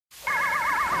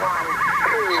I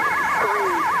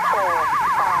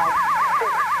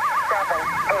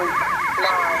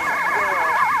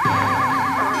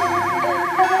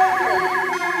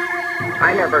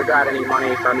never got any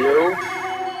money from you.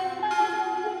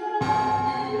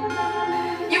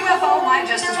 UFO might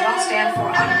just as well stand for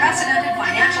unprecedented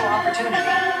financial opportunity.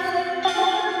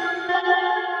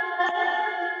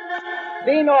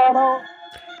 Be normal.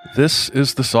 This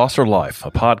is The Saucer Life,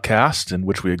 a podcast in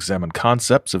which we examine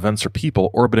concepts, events, or people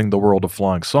orbiting the world of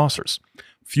flying saucers.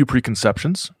 Few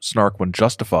preconceptions, snark when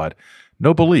justified,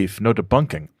 no belief, no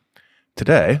debunking.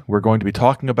 Today, we're going to be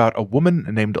talking about a woman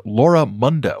named Laura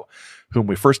Munro, whom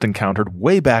we first encountered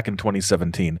way back in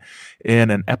 2017 in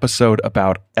an episode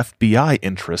about FBI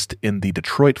interest in the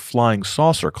Detroit Flying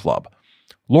Saucer Club.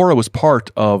 Laura was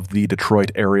part of the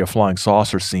Detroit area flying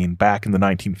saucer scene back in the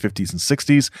 1950s and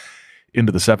 60s, into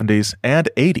the 70s and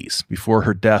 80s, before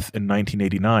her death in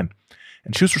 1989.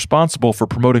 And she was responsible for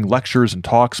promoting lectures and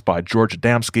talks by George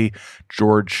Adamski,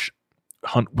 George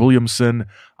Hunt Williamson,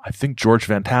 I think George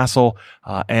Van Tassel,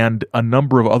 and a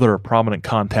number of other prominent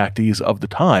contactees of the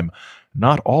time,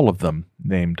 not all of them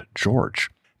named George.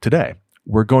 Today,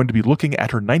 we're going to be looking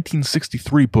at her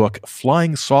 1963 book,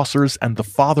 Flying Saucers and the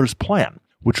Father's Plan,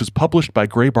 which was published by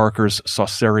Graybarker's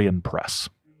Saucerian Press.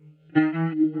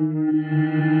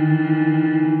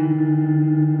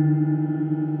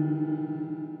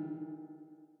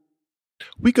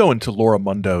 We go into Laura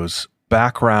Munro's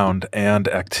background and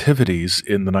activities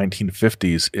in the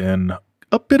 1950s in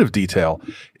a bit of detail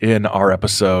in our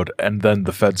episode, And Then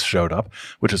the Feds Showed Up,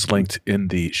 which is linked in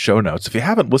the show notes. If you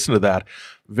haven't listened to that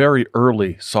very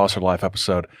early Saucer Life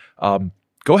episode,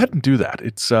 go ahead and do that.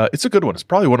 It's a good one. It's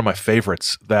probably one of my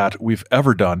favorites that we've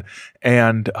ever done,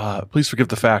 and please forgive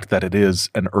the fact that it is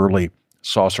an early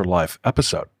Saucer Life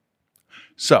episode.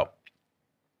 So,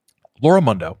 Laura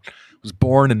Munro was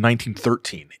born in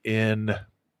 1913 in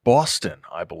Boston,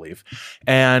 I believe,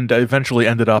 and eventually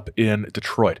ended up in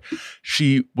Detroit.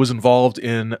 She was involved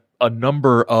in a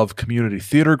number of community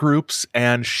theater groups,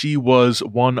 and she was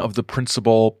one of the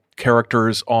principal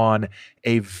characters on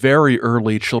a very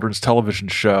early children's television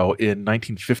show in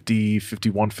 1950,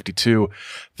 51, 52,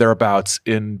 thereabouts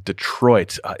in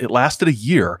Detroit. It lasted a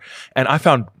year, and I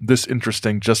found this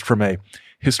interesting just from a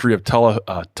history of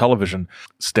television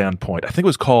standpoint. I think it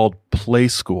was called Play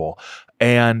School,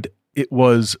 and it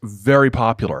was very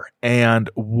popular. And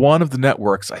one of the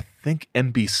networks, I think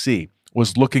NBC,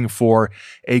 was looking for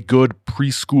a good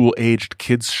preschool-aged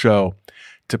kids show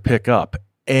to pick up.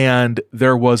 And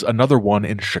there was another one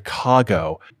in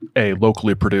Chicago, a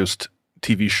locally produced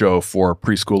TV show for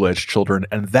preschool-aged children,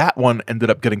 and that one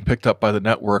ended up getting picked up by the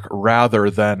network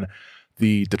rather than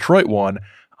the Detroit one,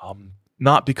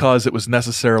 not because it was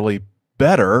necessarily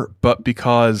better, but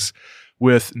because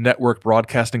with network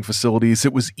broadcasting facilities,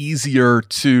 it was easier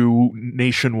to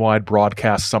nationwide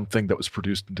broadcast something that was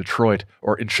produced in Detroit,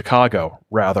 or in Chicago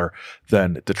rather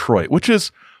than Detroit, which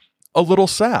is a little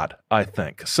sad, I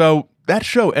think. So that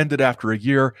show ended after a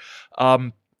year.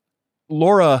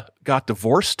 Laura got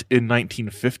divorced in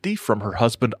 1950 from her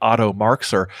husband, Otto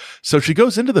Marxer. So she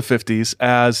goes into the 50s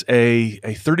as a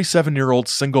 37-year-old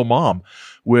single mom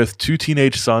with two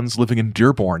teenage sons living in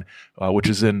Dearborn, which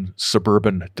is in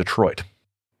suburban Detroit.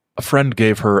 A friend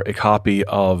gave her a copy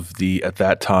of the, at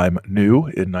that time, new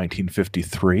in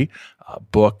 1953,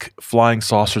 book Flying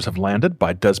Saucers Have Landed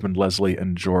by Desmond Leslie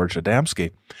and George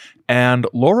Adamski. And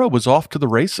Laura was off to the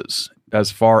races as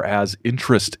far as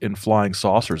interest in flying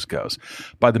saucers goes.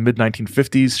 By the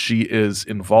mid-1950s, she is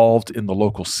involved in the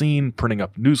local scene, printing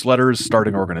up newsletters,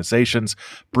 starting organizations,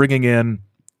 bringing in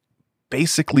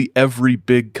basically every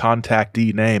big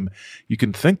contactee name you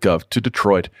can think of to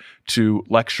Detroit to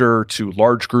lecture to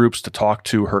large groups, to talk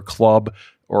to her club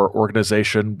or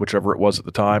organization, whichever it was at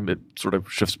the time. It sort of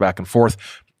shifts back and forth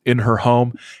in her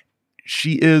home.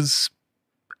 She is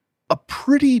a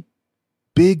pretty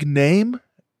big name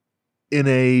in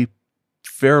a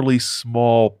fairly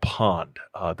small pond.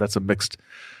 That's a mixed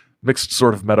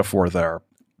sort of metaphor there.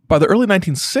 By the early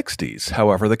 1960s,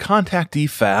 however, the contactee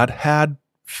fad had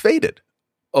faded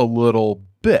a little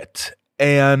bit,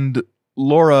 and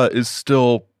Laura is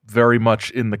still very much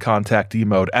in the contactee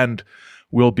mode and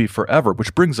will be forever,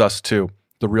 which brings us to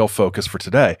the real focus for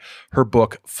today, her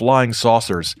book, Flying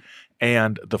Saucers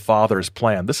and the Father's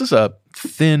Plan. This is a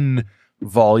thin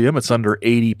volume. It's under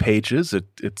 80 pages.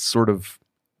 It's sort of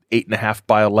 8.5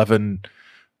 by 11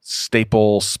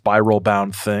 staple spiral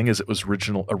bound thing as it was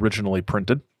originally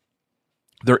printed.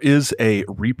 There is a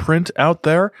reprint out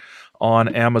there on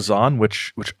Amazon,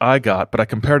 which I got, but I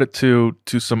compared it to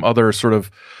some other sort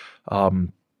of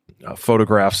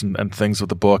photographs and things of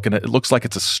the book, and it looks like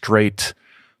it's a straight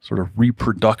sort of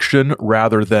reproduction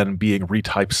rather than being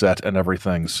retypeset and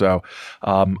everything. So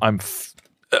I'm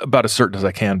about as certain as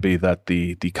I can be that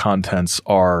the contents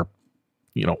are,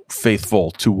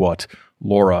 faithful to what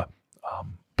Laura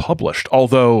published.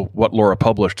 Although what Laura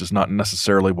published is not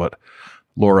necessarily what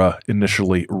Laura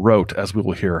initially wrote, as we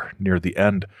will hear near the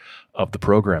end of the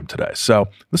program today. So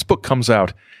this book comes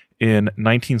out in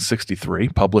 1963,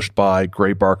 published by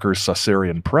Gray Barker's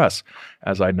Saucerian Press,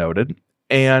 as I noted,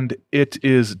 and it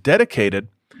is dedicated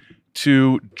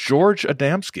to George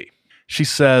Adamski. She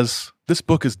says, "This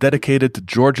book is dedicated to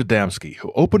George Adamski,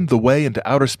 who opened the way into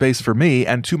outer space for me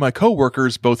and to my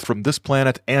co-workers both from this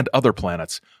planet and other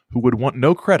planets, who would want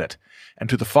no credit, and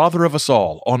to the father of us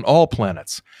all, on all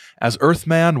planets, as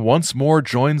Earthman once more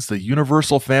joins the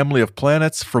universal family of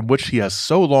planets from which he has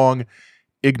so long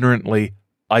ignorantly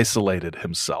isolated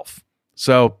himself."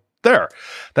 So there,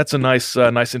 that's a nice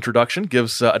introduction.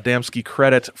 Gives Adamski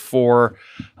credit for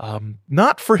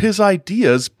not for his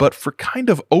ideas, but for kind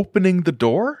of opening the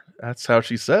door. That's how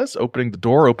she says, opening the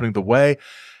door, opening the way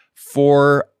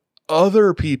for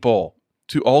other people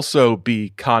to also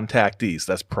be contactees.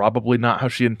 That's probably not how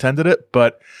she intended it,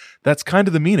 but that's kind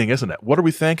of the meaning, isn't it? What are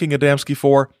we thanking Adamski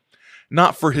for?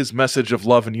 Not for his message of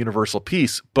love and universal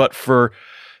peace, but for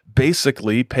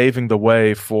basically paving the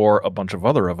way for a bunch of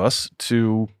other of us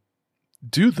to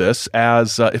do this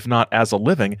as, if not as a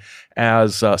living,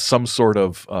 as some sort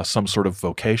of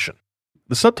vocation.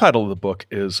 The subtitle of the book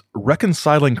is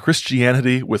 "Reconciling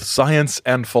Christianity with Science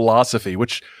and Philosophy,"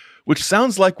 which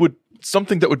sounds like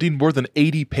something that would need more than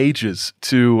 80 pages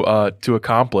to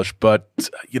accomplish. But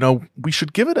we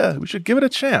should give it a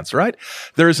chance, right?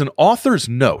 There is an author's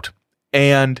note,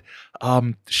 and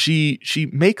she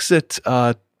makes it.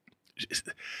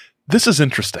 This is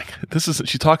interesting.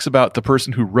 She talks about the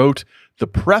person who wrote the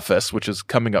preface, which is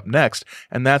coming up next,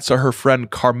 and that's her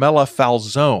friend Carmela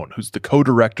Falzone, who's the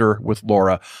co-director with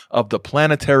Laura of the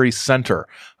Planetary Center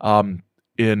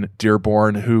in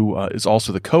Dearborn, who is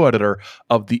also the co-editor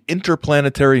of the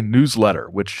Interplanetary Newsletter,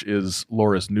 which is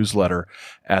Laura's newsletter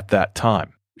at that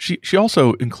time. She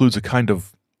also includes a kind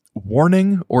of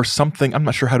warning or something. I'm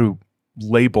not sure how to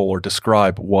label or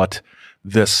describe what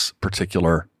this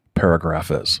particular paragraph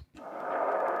is.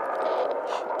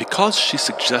 Because she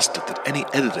suggested that any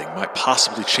editing might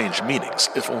possibly change meanings,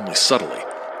 if only subtly,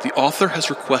 the author has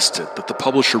requested that the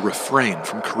publisher refrain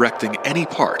from correcting any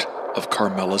part of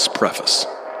Carmela's preface.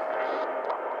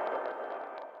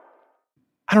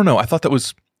 I don't know, I thought that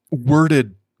was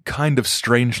worded kind of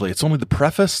strangely. It's only the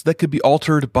preface that could be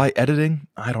altered by editing?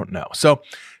 I don't know. So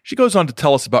she goes on to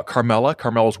tell us about Carmela.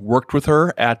 Carmela's worked with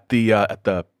her at the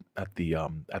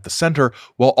center,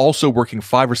 while also working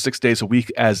 5 or 6 days a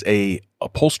week as a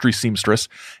upholstery seamstress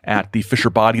at the Fisher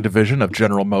Body division of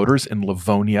General Motors in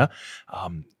Livonia.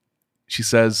 She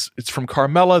says, "It's from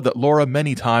Carmela that Laura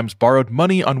many times borrowed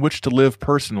money on which to live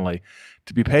personally,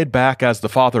 to be paid back as the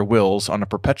father wills on a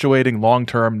perpetuating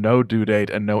long-term, no due date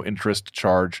and no interest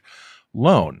charge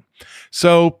loan."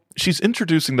 So she's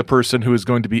introducing the person who is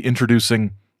going to be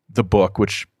introducing the book,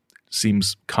 which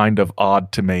seems kind of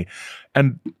odd to me.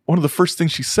 And one of the first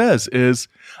things she says is,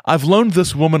 "I've loaned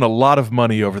this woman a lot of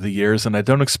money over the years, and I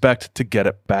don't expect to get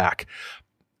it back."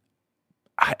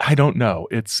 I don't know.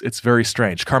 It's very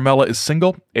strange. Carmela is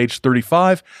single, age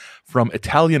 35, from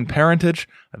Italian parentage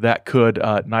that could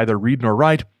neither read nor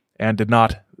write, and did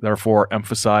not, therefore,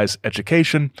 emphasize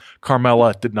education.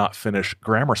 Carmela did not finish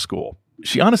grammar school.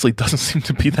 She honestly doesn't seem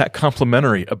to be that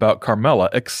complimentary about Carmela,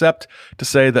 except to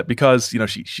say that because,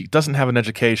 she doesn't have an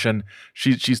education,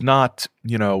 she's not,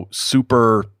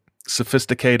 super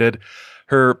sophisticated.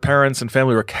 Her parents and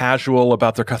family were casual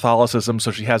about their Catholicism,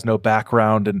 so she has no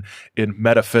background in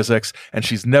metaphysics, and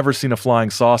she's never seen a flying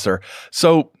saucer.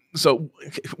 So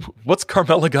what's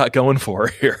Carmela got going for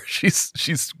her here?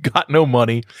 She's got no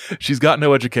money. She's got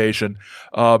no education.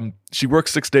 She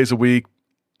works 6 days a week.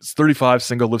 Is 35,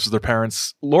 single, lives with her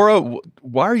parents. Laura,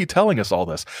 why are you telling us all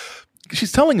this?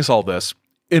 She's telling us all this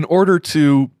in order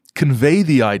to convey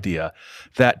the idea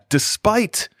that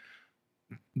despite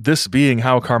this being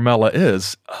how Carmela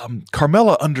is,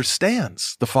 Carmela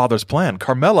understands the father's plan.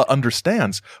 Carmela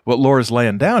understands what Laura's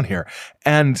laying down here.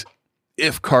 And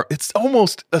it's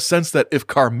almost a sense that if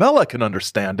Carmela can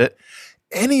understand it,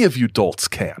 any of you dolts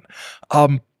can.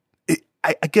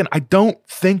 I don't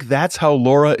think that's how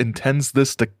Laura intends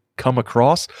this to come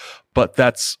across, but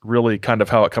that's really kind of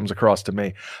how it comes across to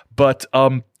me. But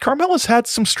Carmela's had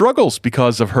some struggles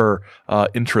because of her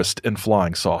interest in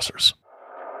flying saucers.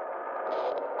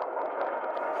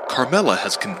 Carmela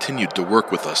has continued to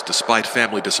work with us despite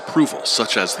family disapproval,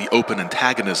 such as the open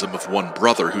antagonism of one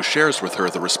brother who shares with her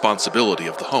the responsibility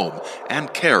of the home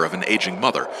and care of an aging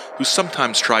mother who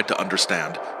sometimes tried to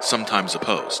understand, sometimes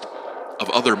opposed. Of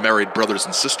other married brothers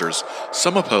and sisters,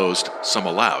 some opposed, some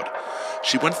allowed.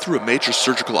 She went through a major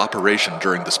surgical operation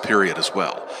during this period as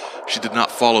well. She did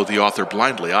not follow the author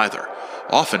blindly either.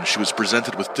 Often she was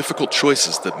presented with difficult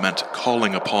choices that meant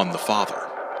calling upon the Father.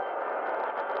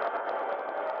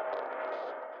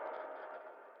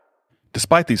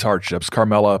 Despite these hardships,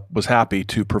 Carmela was happy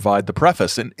to provide the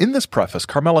preface. And in this preface,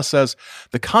 Carmela says,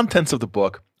 the contents of the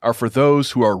book are for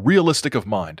those who are realistic of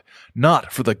mind,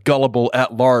 not for the gullible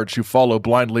at-large who follow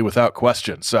blindly without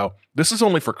question. So this is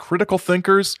only for critical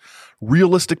thinkers,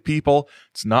 realistic people.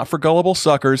 It's not for gullible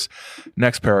suckers.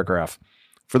 Next paragraph.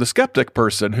 For the skeptic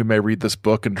person who may read this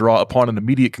book and draw upon an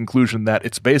immediate conclusion that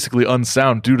it's basically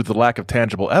unsound due to the lack of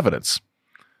tangible evidence.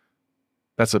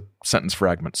 That's a sentence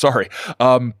fragment. Sorry.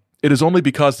 It is only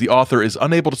because the author is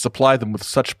unable to supply them with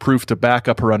such proof to back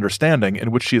up her understanding, in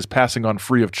which she is passing on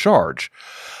free of charge.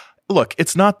 Look,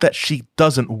 it's not that she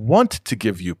doesn't want to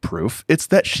give you proof, it's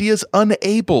that she is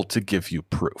unable to give you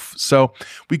proof. So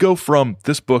we go from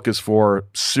this book is for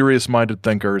serious-minded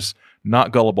thinkers,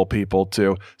 not gullible people,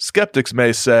 to skeptics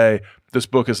may say this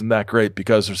book isn't that great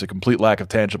because there's a complete lack of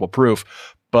tangible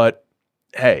proof, but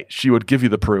hey, she would give you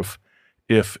the proof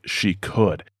if she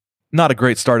could. Not a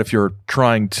great start if you're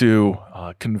trying to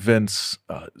convince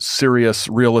serious,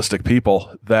 realistic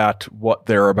people that what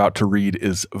they're about to read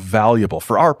is valuable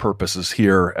for our purposes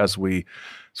here as we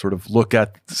sort of look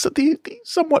at the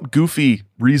somewhat goofy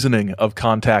reasoning of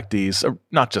contactees, or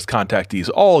not just contactees,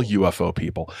 all UFO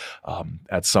people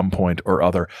at some point or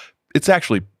other. It's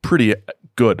actually pretty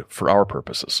good for our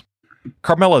purposes.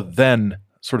 Carmela then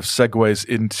sort of segues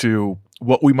into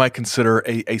what we might consider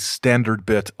a standard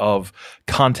bit of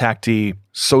contactee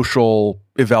social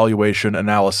evaluation,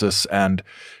 analysis, and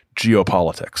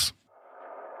geopolitics.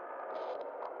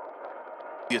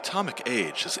 The atomic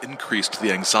age has increased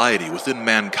the anxiety within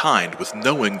mankind with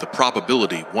knowing the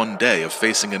probability one day of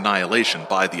facing annihilation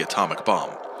by the atomic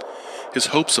bomb. His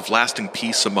hopes of lasting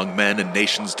peace among men and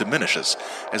nations diminishes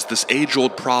as this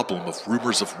age-old problem of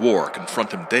rumors of war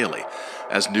confront him daily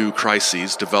as new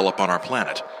crises develop on our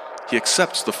planet. He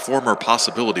accepts the former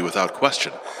possibility without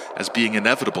question, as being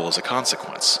inevitable as a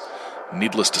consequence.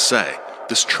 Needless to say,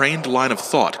 this trained line of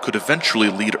thought could eventually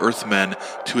lead Earthmen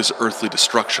to his earthly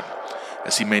destruction,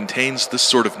 as he maintains this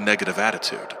sort of negative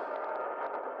attitude.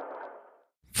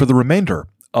 For the remainder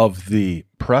of the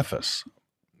preface,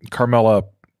 Carmela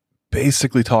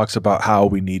basically talks about how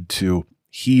we need to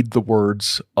heed the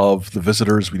words of the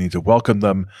visitors, we need to welcome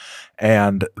them,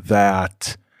 and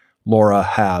that Laura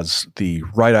has the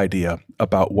right idea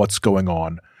about what's going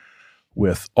on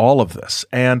with all of this.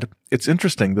 And it's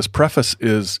interesting, this preface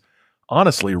is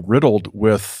honestly riddled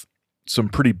with some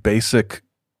pretty basic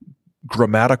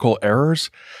grammatical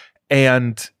errors.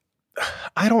 And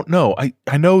I don't know.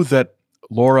 I know that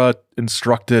Laura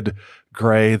instructed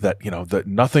Gray that, that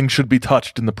nothing should be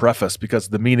touched in the preface because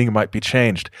the meaning might be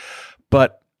changed.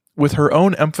 But with her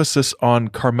own emphasis on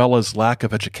Carmela's lack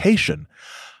of education,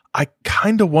 I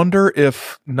kind of wonder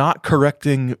if not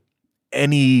correcting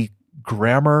any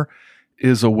grammar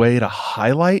is a way to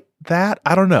highlight that.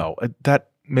 I don't know.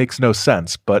 That makes no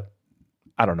sense, but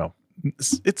I don't know.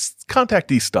 It's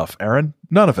contactee stuff, Aaron.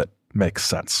 None of it makes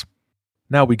sense.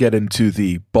 Now we get into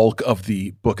the bulk of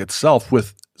the book itself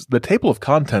with the table of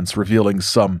contents revealing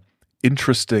some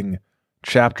interesting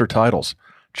chapter titles.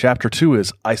 Chapter 2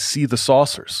 is I See the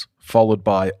Saucers, followed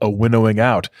by A Winnowing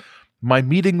Out, My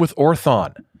Meeting with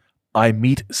Orthon, I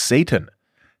Meet Satan,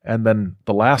 and then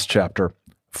the last chapter,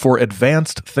 For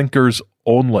Advanced Thinkers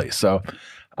Only. So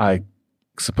I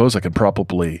suppose I could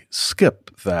probably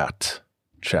skip that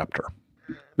chapter.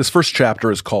 This first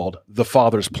chapter is called The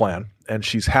Father's Plan, and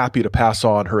she's happy to pass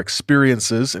on her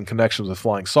experiences in connection with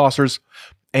flying saucers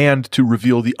and to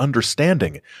reveal the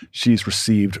understanding she's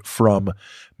received from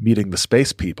meeting the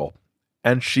space people.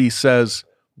 And she says,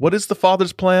 what is the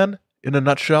Father's plan in a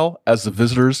nutshell, as the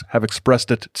visitors have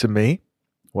expressed it to me?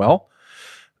 Well,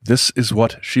 this is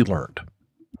what she learned.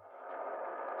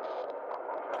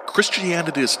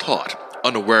 Christianity is taught,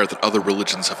 unaware that other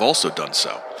religions have also done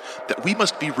so, that we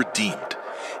must be redeemed.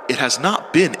 It has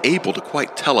not been able to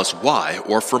quite tell us why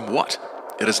or from what.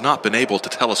 It has not been able to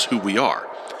tell us who we are.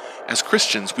 As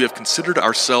Christians, we have considered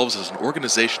ourselves as an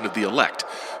organization of the elect,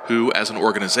 who, as an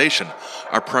organization,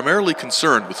 are primarily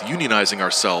concerned with unionizing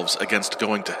ourselves against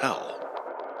going to hell.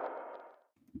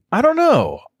 I don't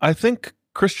know. I think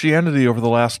Christianity over the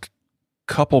last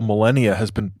couple millennia has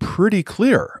been pretty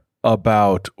clear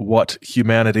about what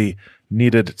humanity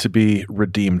needed to be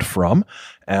redeemed from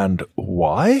and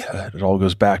why. It all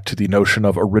goes back to the notion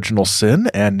of original sin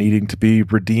and needing to be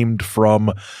redeemed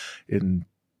from, in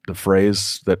the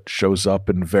phrase that shows up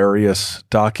in various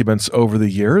documents over the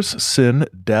years, sin,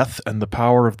 death, and the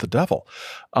power of the devil.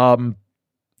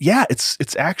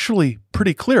 It's actually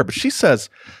pretty clear. But she says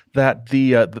that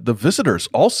the visitors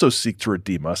also seek to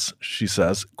redeem us. She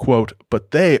says, quote,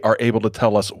 "But they are able to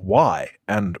tell us why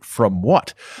and from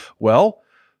what." Well,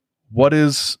 what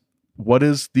is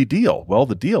the deal? Well,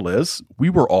 the deal is we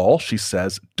were all, she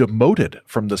says, demoted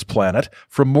from this planet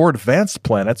from more advanced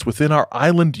planets within our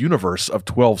island universe of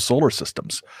 12 solar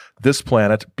systems, this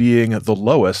planet being the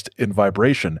lowest in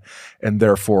vibration and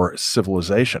therefore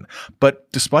civilization.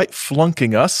 But despite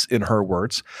flunking us, in her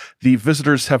words, the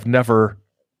visitors have never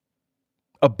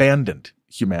abandoned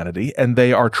humanity, and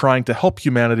they are trying to help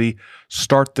humanity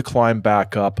start the climb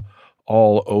back up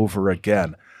all over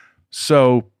again.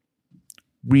 So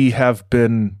we have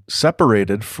been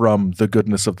separated from the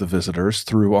goodness of the visitors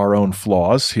through our own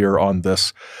flaws here on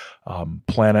this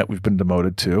planet we've been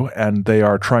demoted to, and they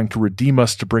are trying to redeem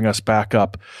us to bring us back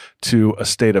up to a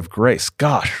state of grace.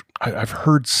 Gosh, I've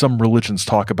heard some religions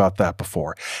talk about that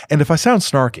before. And if I sound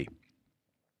snarky,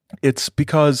 it's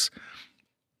because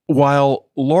while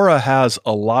Laura has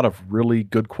a lot of really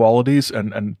good qualities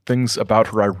and things about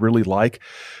her I really like,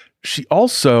 she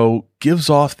also gives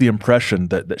off the impression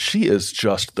that she is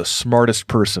just the smartest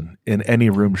person in any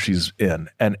room she's in.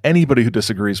 And anybody who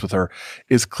disagrees with her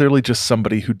is clearly just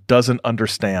somebody who doesn't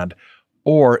understand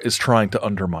or is trying to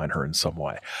undermine her in some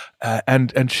way.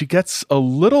 And she gets a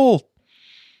little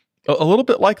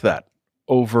bit like that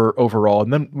overall.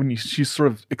 And then when she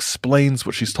sort of explains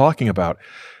what she's talking about,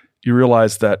 you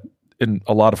realize that in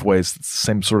a lot of ways, it's the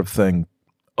same sort of thing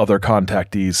other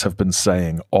contactees have been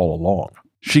saying all along.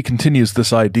 She continues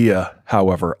this idea,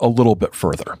 however, a little bit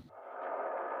further.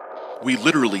 We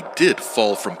literally did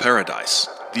fall from paradise.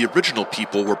 The original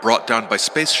people were brought down by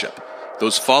spaceship,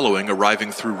 those following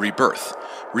arriving through rebirth,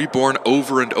 reborn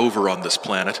over and over on this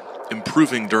planet,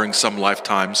 improving during some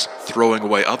lifetimes, throwing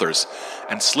away others,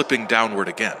 and slipping downward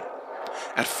again.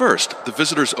 At first, the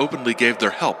visitors openly gave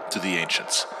their help to the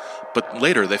ancients, but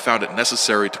later they found it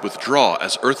necessary to withdraw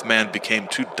as Earthman became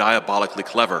too diabolically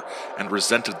clever and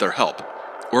resented their help,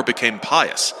 or became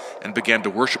pious and began to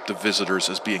worship the visitors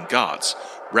as being gods,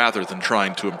 rather than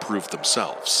trying to improve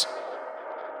themselves.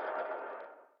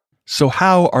 So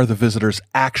how are the visitors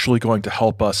actually going to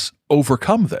help us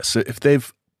overcome this? If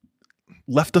they've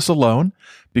left us alone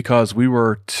because we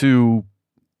were too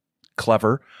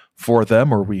clever for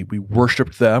them, or we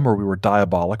worshipped them, or we were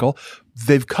diabolical,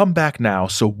 they've come back now,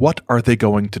 so what are they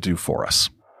going to do for us?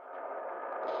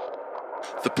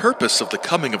 The purpose of the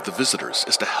coming of the visitors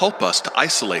is to help us to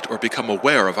isolate or become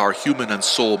aware of our human and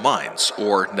soul minds,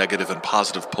 or negative and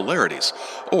positive polarities,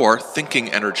 or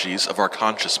thinking energies of our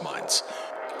conscious minds.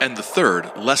 And the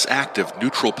third, less active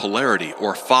neutral polarity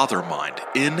or father mind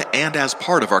in and as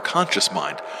part of our conscious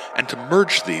mind, and to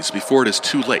merge these before it is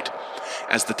too late.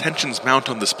 As the tensions mount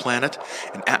on this planet,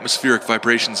 and atmospheric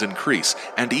vibrations increase,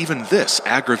 and even this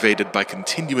aggravated by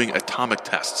continuing atomic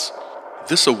tests.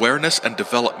 This awareness and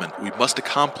development we must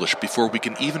accomplish before we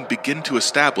can even begin to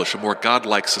establish a more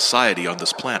godlike society on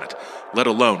this planet, let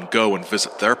alone go and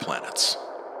visit their planets.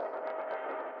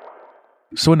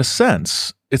 So in a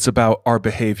sense, it's about our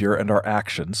behavior and our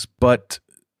actions, but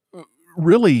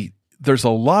really there's a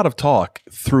lot of talk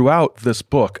throughout this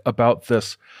book about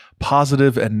this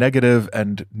positive and negative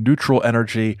and neutral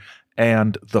energy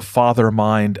and the father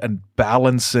mind and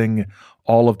balancing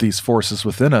all of these forces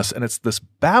within us. And it's this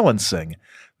balancing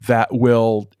that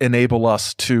will enable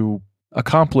us to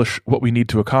accomplish what we need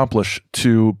to accomplish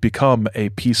to become a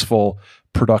peaceful,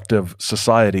 productive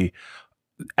society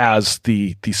as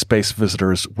the space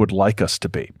visitors would like us to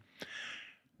be.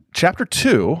 Chapter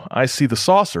 2, I See the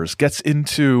Saucers, gets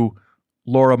into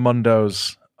Laura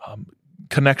Munro's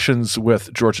connections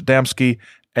with George Adamski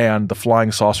and the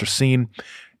flying saucer scene.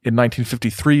 In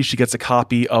 1953, she gets a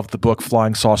copy of the book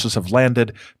Flying Saucers Have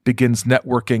Landed, begins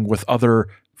networking with other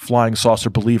flying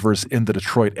saucer believers in the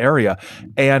Detroit area,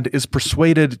 and is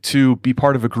persuaded to be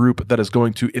part of a group that is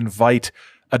going to invite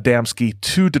Adamski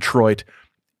to Detroit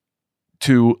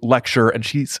to lecture, and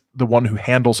she's the one who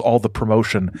handles all the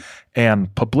promotion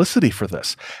and publicity for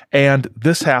this. And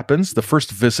this happens, the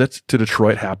first visit to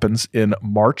Detroit happens in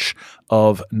March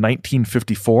of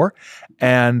 1954,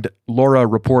 and Laura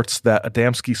reports that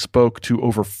Adamski spoke to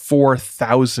over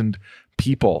 4,000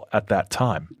 people at that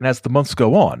time. And as the months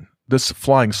go on, this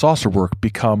flying saucer work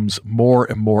becomes more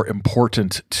and more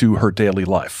important to her daily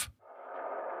life.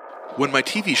 When my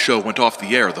TV show went off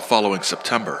the air the following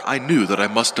September, I knew that I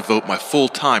must devote my full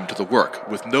time to the work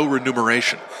with no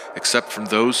remuneration except from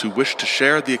those who wished to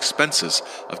share the expenses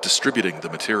of distributing the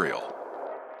material.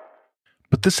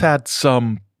 But this had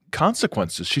some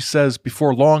consequences. She says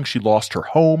before long she lost her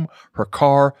home, her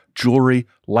car, jewelry,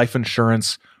 life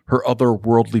insurance, her other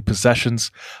worldly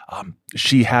possessions.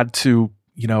 She had to,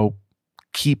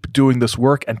 keep doing this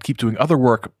work and keep doing other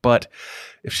work. But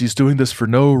if she's doing this for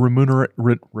no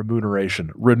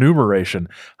remuneration,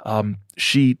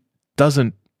 she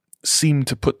doesn't seem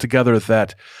to put together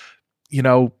that,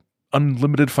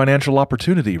 unlimited financial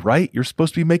opportunity, right? You're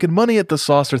supposed to be making money at the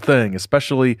saucer thing,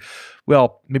 especially,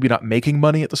 well, maybe not making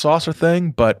money at the saucer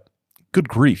thing, but good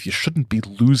grief, you shouldn't be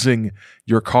losing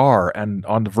your car and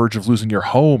on the verge of losing your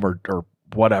home or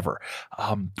whatever.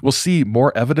 We'll see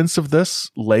more evidence of this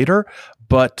later,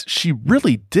 but she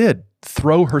really did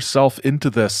throw herself into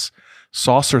this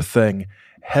saucer thing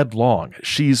headlong.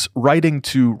 She's writing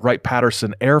to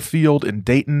Wright-Patterson Airfield in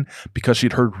Dayton because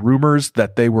she'd heard rumors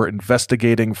that they were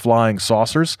investigating flying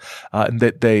saucers, and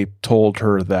that they told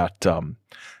her that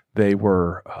they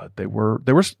were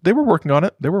working on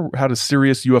it. They had a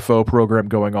serious UFO program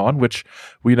going on, which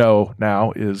we know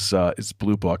now is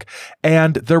Blue Book,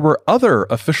 and there were other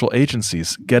official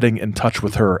agencies getting in touch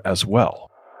with her as well.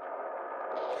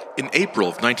 In April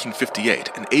of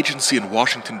 1958, an agency in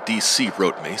Washington, D.C.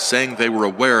 wrote me saying they were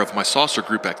aware of my saucer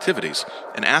group activities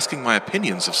and asking my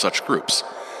opinions of such groups.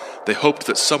 They hoped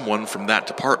that someone from that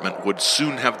department would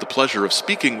soon have the pleasure of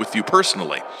speaking with you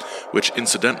personally, which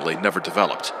incidentally never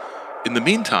developed. In the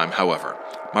meantime, however,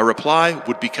 my reply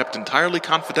would be kept entirely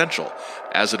confidential,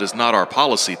 as it is not our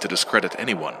policy to discredit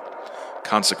anyone.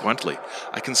 Consequently,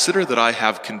 I consider that I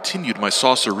have continued my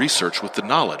saucer research with the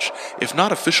knowledge, if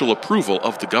not official approval,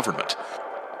 of the government.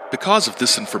 Because of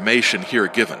this information here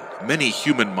given, many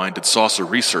human-minded saucer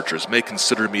researchers may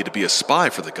consider me to be a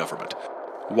spy for the government,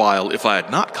 while if I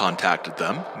had not contacted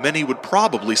them, many would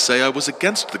probably say I was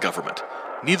against the government,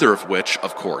 neither of which,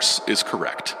 of course, is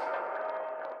correct.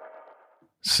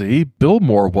 See, Bill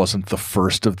Moore wasn't the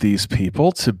first of these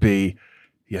people to be,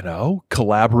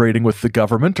 collaborating with the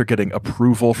government or getting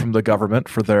approval from the government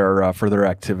for their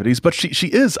activities. But she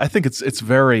is. I think it's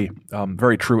very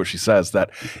very true what she says, that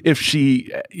if she,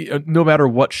 no matter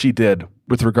what she did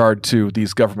with regard to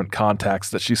these government contacts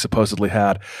that she supposedly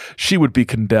had, she would be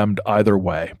condemned either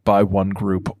way by one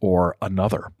group or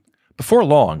another. Before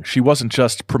long, she wasn't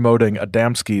just promoting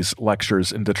Adamski's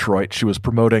lectures in Detroit. She was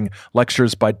promoting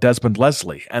lectures by Desmond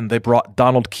Leslie, and they brought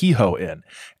Donald Kehoe in,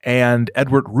 and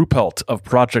Edward Ruppelt of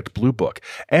Project Blue Book,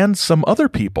 and some other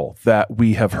people that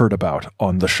we have heard about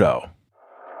on the show.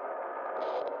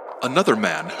 Another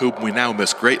man, whom we now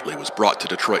miss greatly, was brought to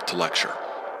Detroit to lecture.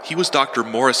 He was Dr.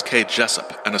 Morris K.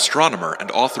 Jessup, an astronomer and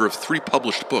author of 3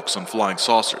 published books on flying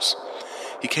saucers.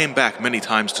 He came back many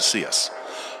times to see us.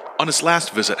 On his last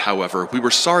visit, however, we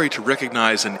were sorry to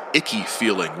recognize an icky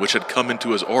feeling which had come into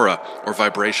his aura or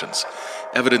vibrations,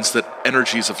 evidence that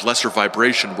energies of lesser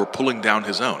vibration were pulling down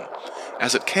his own,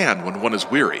 as it can when one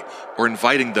is weary, or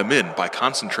inviting them in by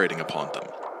concentrating upon them.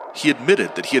 He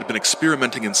admitted that he had been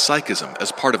experimenting in psychism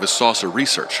as part of his saucer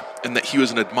research, and that he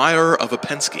was an admirer of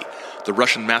Opensky, the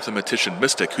Russian mathematician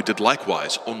mystic who did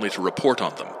likewise, only to report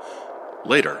on them.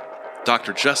 Later,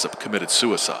 Dr. Jessup committed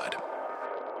suicide.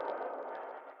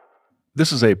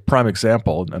 This is a prime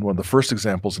example, and one of the first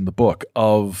examples in the book,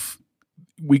 of,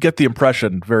 we get the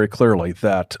impression very clearly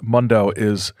that Mundo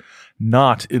is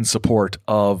not in support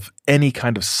of any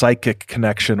kind of psychic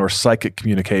connection or psychic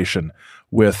communication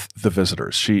with the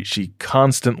visitors. She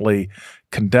constantly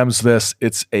condemns this.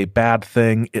 It's a bad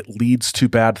thing. It leads to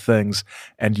bad things,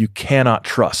 and you cannot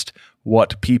trust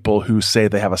what people who say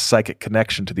they have a psychic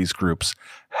connection to these groups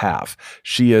have.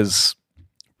 She is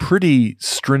pretty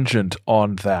stringent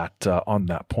on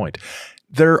that point.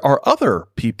 There are other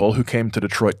people who came to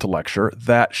Detroit to lecture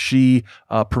that she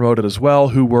promoted as well,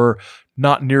 who were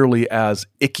not nearly as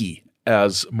icky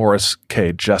as Morris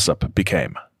K. Jessup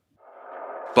became.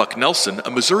 Buck Nelson, a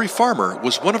Missouri farmer,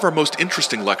 was one of our most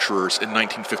interesting lecturers in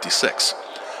 1956.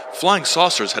 Flying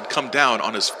saucers had come down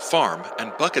on his farm,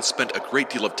 and Buck had spent a great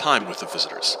deal of time with the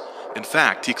visitors. In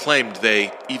fact, he claimed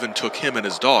they even took him and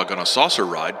his dog on a saucer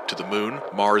ride to the Moon,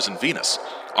 Mars, and Venus.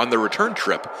 On their return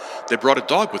trip, they brought a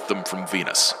dog with them from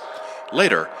Venus.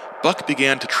 Later, Buck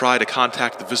began to try to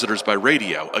contact the visitors by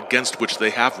radio, against which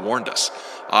they have warned us.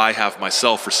 I have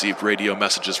myself received radio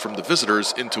messages from the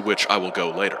visitors, into which I will go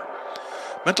later.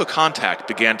 Mental contact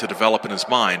began to develop in his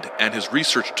mind, and his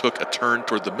research took a turn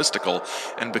toward the mystical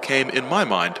and became, in my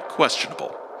mind,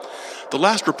 questionable. The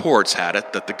last reports had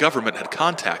it that the government had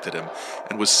contacted him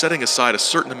and was setting aside a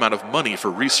certain amount of money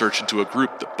for research into a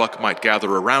group that Buck might gather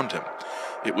around him.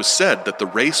 It was said that the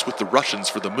race with the Russians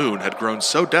for the moon had grown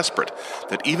so desperate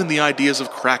that even the ideas of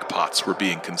crackpots were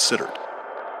being considered.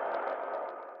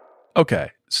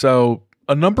 Okay, so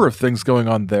a number of things going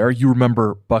on there. You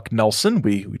remember Buck Nelson.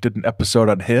 We did an episode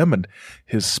on him and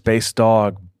his space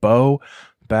dog, Bo,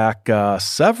 back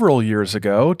several years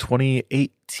ago,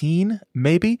 2018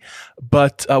 maybe.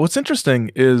 But what's interesting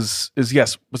is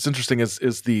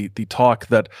the talk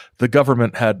that the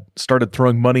government had started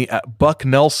throwing money at Buck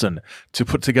Nelson to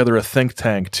put together a think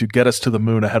tank to get us to the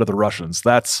moon ahead of the Russians.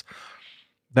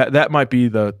 That might be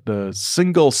the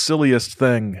single silliest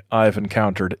thing I've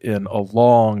encountered in a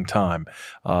long time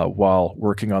while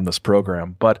working on this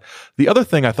program. But the other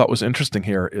thing I thought was interesting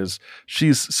here is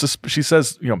she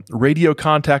says, radio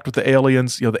contact with the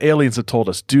aliens. The aliens have told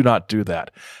us, do not do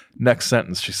that. Next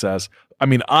sentence, she says, I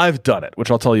mean, I've done it,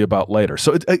 which I'll tell you about later.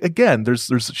 So again,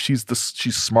 she's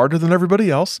smarter than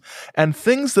everybody else, and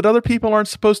things that other people aren't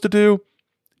supposed to do,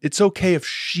 it's okay if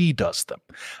she does them.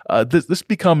 This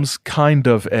becomes kind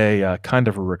of a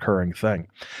recurring thing.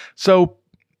 So,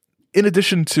 in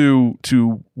addition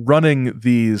to running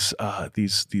these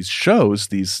shows,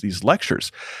 these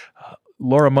lectures,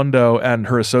 Laura Munro and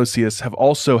her associates have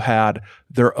also had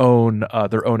their own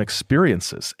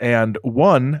experiences. And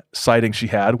one sighting she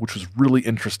had, which was really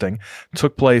interesting,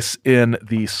 took place in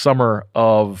the summer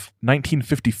of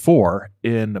 1954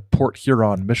 in Port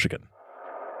Huron, Michigan.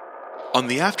 On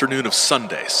the afternoon of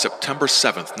Sunday, September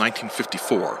 7th,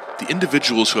 1954, the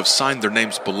individuals who have signed their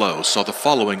names below saw the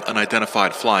following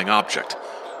unidentified flying object.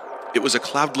 It was a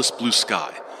cloudless blue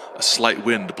sky, a slight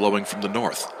wind blowing from the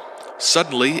north.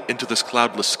 Suddenly, into this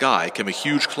cloudless sky came a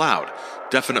huge cloud,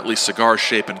 definitely cigar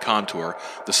shape and contour,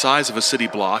 the size of a city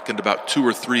block and about 2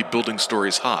 or 3 building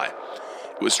stories high.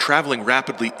 It was traveling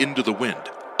rapidly into the wind,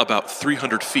 about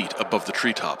 300 feet above the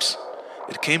treetops.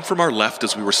 It came from our left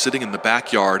as we were sitting in the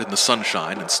backyard in the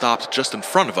sunshine and stopped just in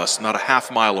front of us not a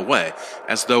half-mile away,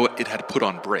 as though it had put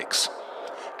on brakes.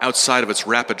 Outside of its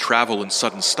rapid travel and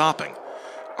sudden stopping,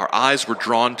 our eyes were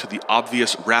drawn to the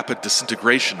obvious rapid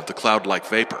disintegration of the cloud-like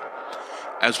vapor.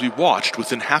 As we watched,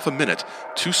 within half a minute,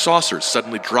 2 saucers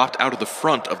suddenly dropped out of the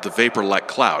front of the vapor-like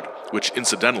cloud, which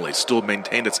incidentally still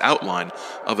maintained its outline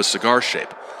of a cigar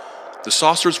shape. The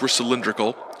saucers were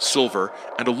cylindrical, silver,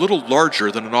 and a little larger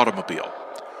than an automobile.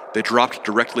 They dropped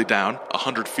directly down,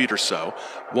 100 feet or so,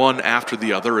 one after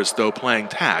the other as though playing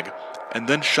tag, and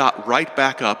then shot right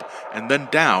back up and then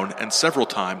down and several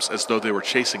times as though they were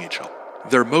chasing each other.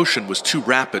 Their motion was too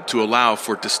rapid to allow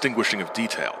for distinguishing of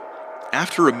detail.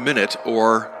 After a minute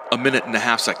or a minute and a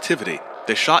half's activity,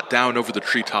 they shot down over the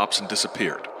treetops and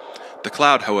disappeared. The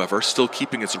cloud, however, still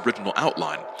keeping its original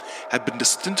outline, had been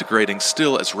disintegrating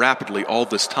still as rapidly all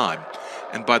this time,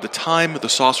 and by the time the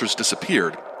saucers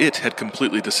disappeared, it had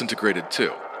completely disintegrated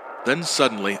too. Then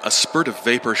suddenly, a spurt of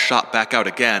vapor shot back out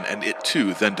again, and it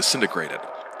too then disintegrated.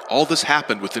 All this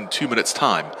happened within 2 minutes'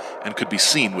 time, and could be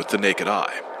seen with the naked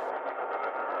eye.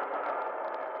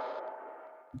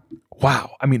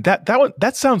 Wow. I mean,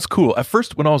 that sounds cool. At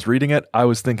first, when I was reading it, I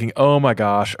was thinking, oh my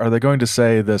gosh, are they going to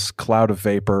say this cloud of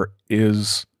vapor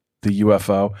is the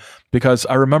UFO? Because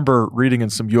I remember reading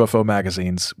in some UFO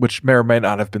magazines, which may or may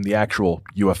not have been the actual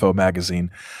UFO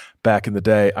magazine back in the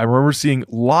day. I remember seeing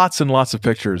lots and lots of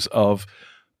pictures of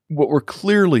what were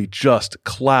clearly just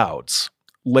clouds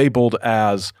labeled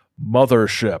as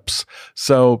motherships.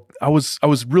 So I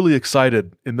was really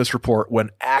excited in this report when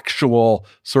actual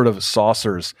sort of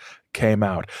saucers came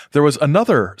out. There was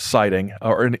another sighting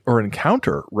or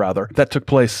encounter rather that took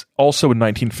place also in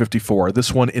 1954.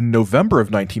 This one in November of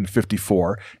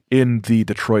 1954 in the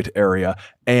Detroit area,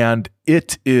 and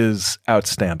it is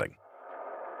outstanding.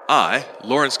 I,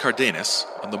 Lawrence Cardenas,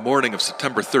 on the morning of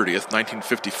September 30th,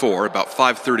 1954, about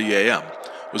 5:30 a.m.,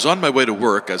 was on my way to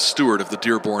work as steward of the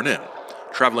Dearborn Inn,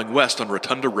 traveling west on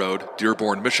Rotunda Road,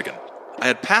 Dearborn, Michigan. I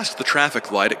had passed the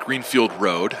traffic light at Greenfield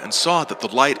Road and saw that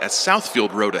the light at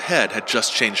Southfield Road ahead had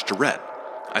just changed to red.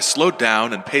 I slowed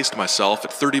down and paced myself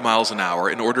at 30 miles an hour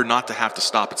in order not to have to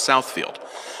stop at Southfield.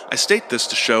 I state this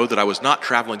to show that I was not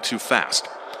traveling too fast.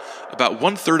 About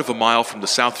 1/3 of a mile from the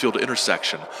Southfield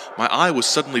intersection, my eye was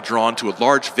suddenly drawn to a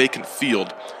large vacant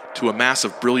field to a mass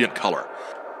of brilliant color.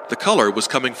 The color was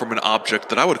coming from an object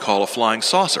that I would call a flying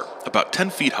saucer, about 10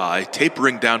 feet high,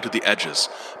 tapering down to the edges.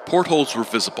 Portholes were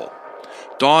visible.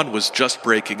 Dawn was just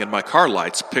breaking and my car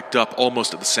lights picked up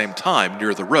almost at the same time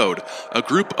near the road a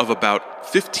group of about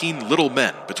 15 little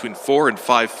men between 4 and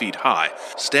 5 feet high,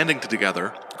 standing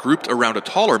together, grouped around a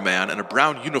taller man in a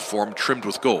brown uniform trimmed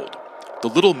with gold. The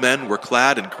little men were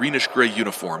clad in greenish-gray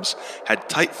uniforms, had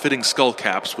tight-fitting skull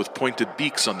caps with pointed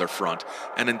beaks on their front,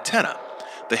 and antennae.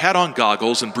 They had on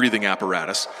goggles and breathing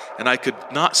apparatus, and I could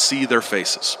not see their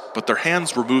faces, but their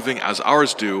hands were moving as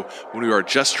ours do when we are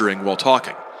gesturing while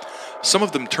talking. Some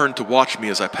of them turned to watch me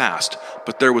as I passed,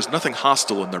 but there was nothing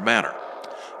hostile in their manner.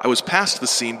 I was past the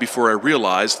scene before I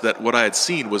realized that what I had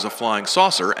seen was a flying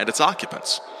saucer and its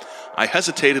occupants. I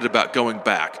hesitated about going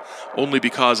back, only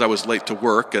because I was late to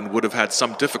work and would have had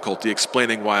some difficulty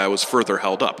explaining why I was further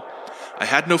held up. I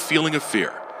had no feeling of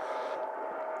fear.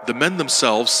 The men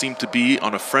themselves seemed to be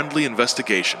on a friendly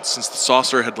investigation, since the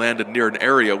saucer had landed near an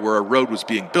area where a road was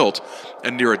being built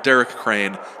and near a derrick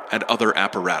crane and other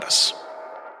apparatus.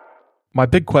 My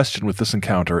big question with this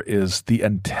encounter is the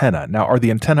antenna. Now, are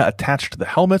the antenna attached to the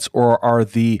helmets, or are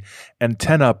the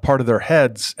antenna part of their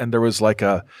heads and there was like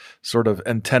a sort of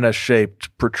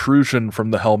antenna-shaped protrusion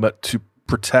from the helmet to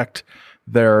protect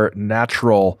their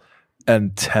natural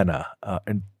antenna? I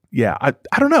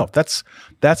don't know. That's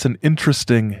an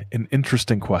interesting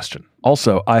question.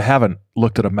 Also, I haven't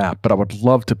looked at a map, but I would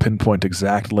love to pinpoint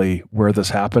exactly where this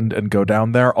happened and go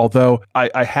down there, although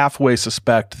I halfway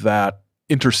suspect that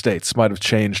interstates might have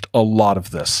changed a lot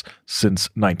of this since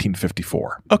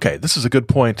 1954. Okay, this is a good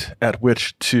point at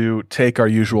which to take our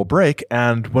usual break,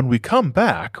 and when we come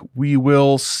back, we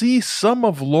will see some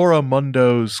of Laura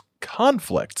Munro's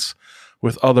conflicts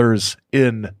with others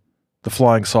in the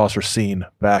flying saucer scene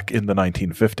back in the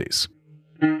 1950s.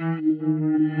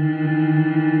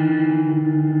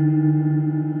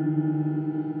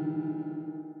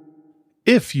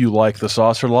 If you like The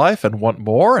Saucer Life and want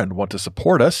more and want to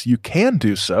support us, you can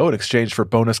do so in exchange for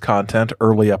bonus content,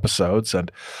 early episodes,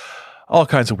 and all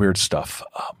kinds of weird stuff.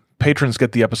 Patrons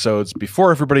get the episodes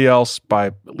before everybody else by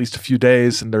at least a few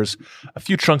days, and there's a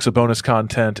few chunks of bonus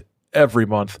content every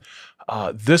month.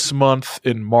 This month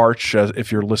in March,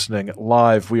 if you're listening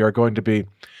live, we are going to be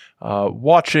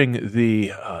watching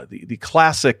the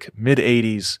classic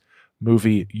mid-'80s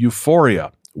movie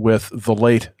Euphoria with the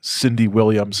late Cindy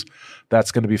Williams.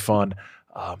 That's going to be fun.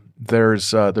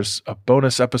 There's a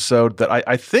bonus episode that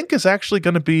I think is actually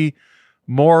going to be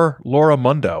more Laura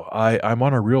Munro. I'm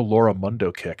on a real Laura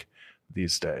Munro kick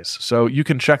these days. So you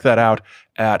can check that out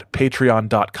at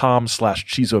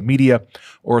patreon.com/chizomedia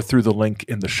or through the link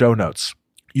in the show notes.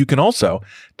 You can also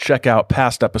check out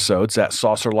past episodes at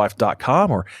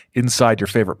saucerlife.com or inside your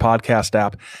favorite podcast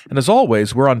app. And as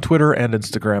always, we're on Twitter and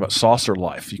Instagram at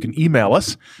saucerlife. You can email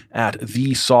us at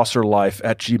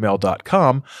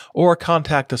thesaucerlife@gmail.com or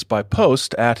contact us by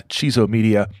post at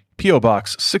Chizomedia, P.O.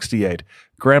 Box 68,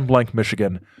 Grand Blanc,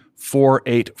 Michigan,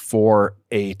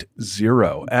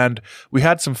 48480. And we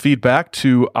had some feedback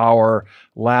to our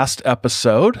last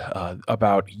episode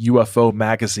about UFO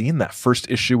Magazine, that first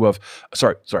issue of,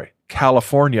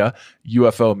 California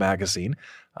UFO Magazine.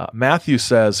 Matthew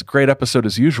says, great episode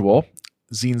as usual.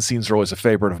 Zine scenes are always a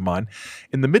favorite of mine.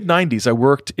 In the mid-'90s, I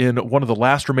worked in one of the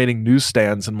last remaining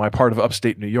newsstands in my part of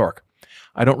upstate New York.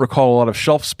 I don't recall a lot of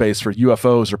shelf space for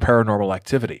UFOs or paranormal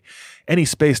activity. Any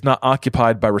space not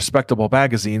occupied by respectable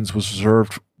magazines was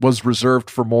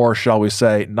reserved for more, shall we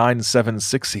say,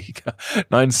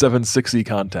 976y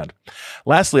content.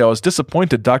 Lastly, I was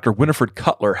disappointed Dr. Winifred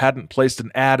Cutler hadn't placed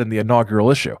an ad in the inaugural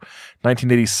issue.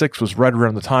 1986 was right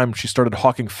around the time she started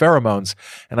hawking pheromones,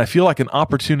 and I feel like an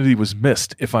opportunity was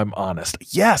missed, if I'm honest.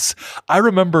 Yes, I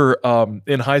remember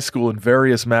in high school in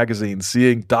various magazines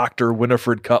seeing Dr.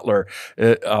 Winifred Cutler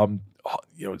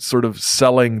sort of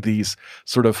selling these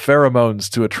sort of pheromones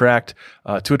to attract,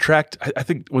 I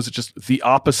think, was it just the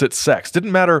opposite sex?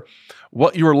 Didn't matter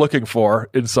what you were looking for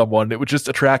in someone. It would just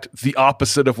attract the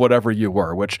opposite of whatever you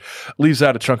were, which leaves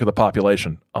out a chunk of the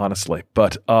population, honestly.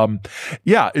 But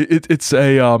it's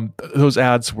those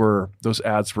ads were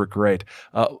great.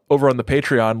 Over on the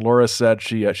Patreon, Laura said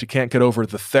she can't get over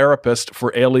the therapist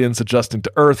for aliens adjusting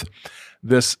to Earth.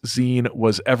 This zine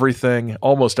was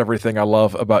almost everything I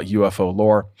love about UFO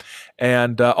lore.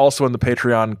 And also in the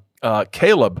Patreon,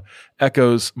 Caleb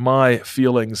echoes my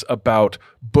feelings about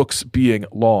books being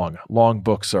long. Long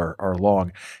books are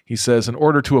long. He says, in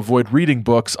order to avoid reading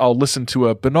books, I'll listen to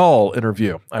a Binal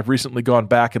interview. I've recently gone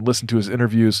back and listened to his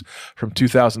interviews from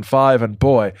 2005, and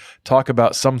boy, talk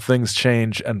about some things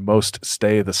change and most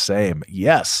stay the same.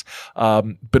 Yes.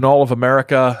 Binal of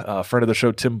America, a friend of the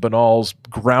show, Tim Binal's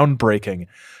groundbreaking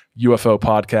UFO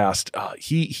podcast.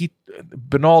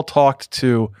 Binal talked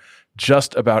to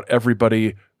just about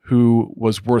everybody who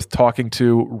was worth talking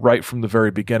to right from the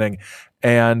very beginning,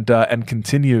 and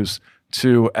continues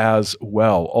to as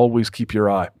well. Always keep your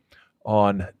eye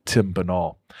on Tim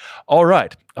Binal. All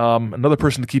right. Another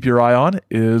person to keep your eye on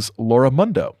is Laura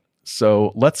Munro.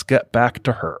 So let's get back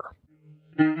to her.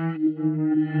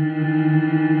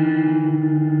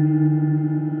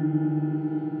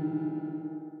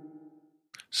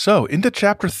 So into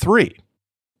chapter 3,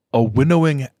 a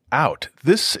winnowing out.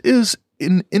 This is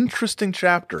an interesting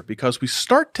chapter because we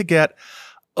start to get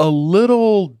a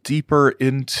little deeper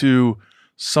into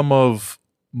some of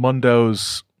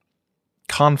Mundo's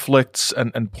conflicts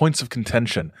and points of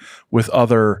contention with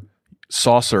other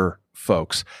saucer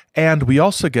folks. And we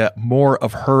also get more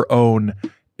of her own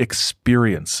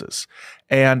experiences.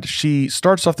 And she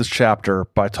starts off this chapter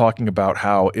by talking about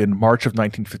how in March of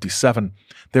 1957,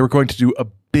 they were going to do a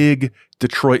big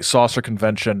Detroit saucer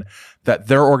convention that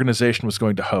their organization was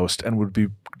going to host and would be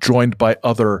joined by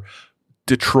other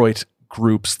Detroit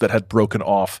groups that had broken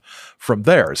off from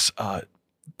theirs.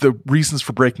 The reasons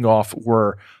for breaking off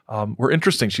were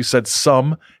interesting. She said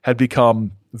some had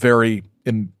become very,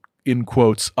 in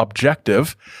quotes,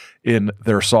 objective in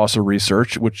their saucer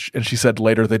research, and she said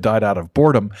later they died out of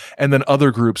boredom. And then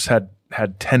other groups had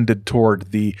tended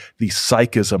toward the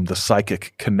psychism, the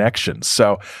psychic connections.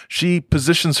 So she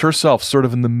positions herself sort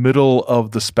of in the middle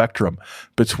of the spectrum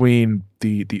between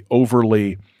the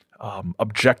overly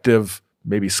objective,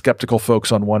 maybe skeptical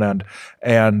folks on one end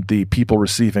and the people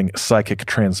receiving psychic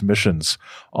transmissions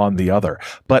on the other.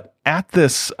 But at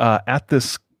this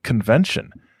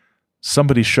convention,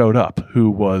 somebody showed up who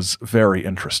was very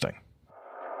interesting.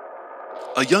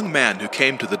 A young man who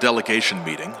came to the delegation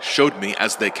meeting showed me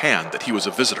as they can that he was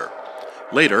a visitor.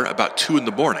 Later, about 2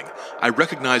 a.m, I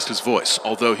recognized his voice,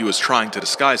 although he was trying to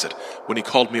disguise it, when he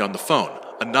called me on the phone,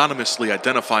 anonymously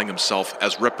identifying himself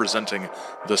as representing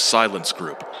the Silence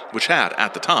Group, which had,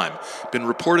 at the time, been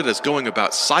reported as going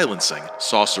about silencing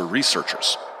saucer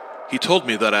researchers. He told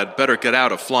me that I'd better get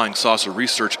out of flying saucer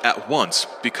research at once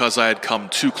because I had come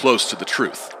too close to the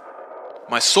truth.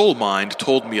 My soul mind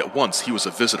told me at once he was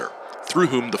a visitor, through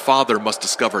whom the Father must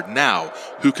discover now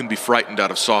who can be frightened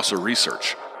out of saucer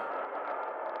research.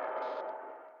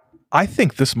 I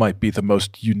think this might be the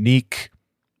most unique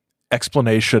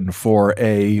explanation for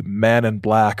a Man in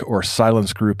Black or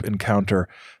Silence Group encounter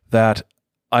that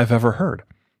I've ever heard.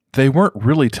 They weren't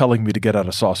really telling me to get out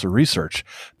of saucer research.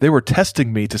 They were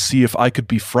testing me to see if I could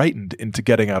be frightened into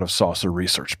getting out of saucer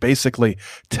research, basically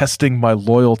testing my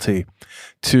loyalty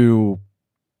to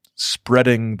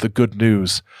spreading the good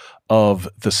news of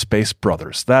the Space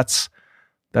Brothers. That's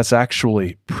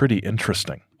actually pretty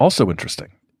interesting. Also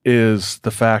interesting is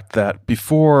the fact that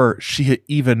before she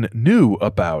even knew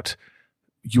about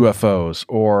UFOs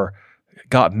or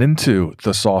gotten into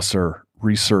the saucer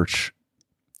research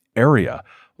area,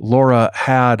 Laura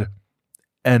had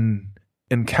an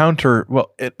encounter,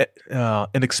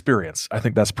 an experience. I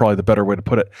think that's probably the better way to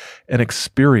put it. An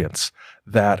experience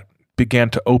that began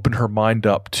to open her mind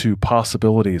up to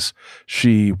possibilities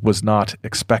she was not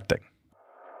expecting.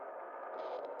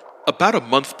 About a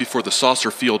month before the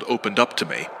saucer field opened up to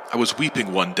me, I was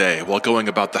weeping one day while going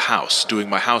about the house doing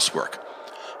my housework.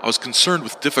 I was concerned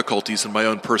with difficulties in my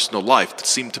own personal life that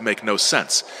seemed to make no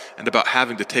sense, and about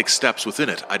having to take steps within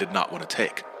it I did not want to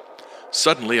take.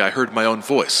 Suddenly I heard my own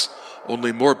voice,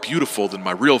 only more beautiful than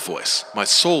my real voice, my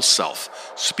soul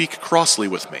self, speak crossly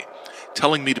with me,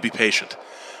 telling me to be patient.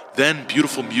 Then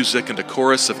beautiful music and a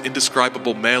chorus of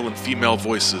indescribable male and female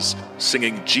voices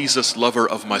singing Jesus, lover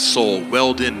of my soul,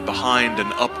 welled in behind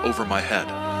and up over my head.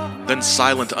 Then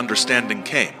silent understanding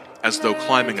came, as though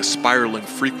climbing a spiraling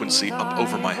frequency up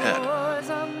over my head.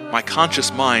 My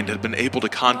conscious mind had been able to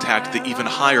contact the even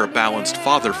higher balanced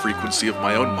Father frequency of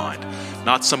my own mind,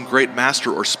 not some great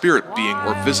master or spirit being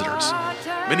or visitors.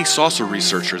 Many saucer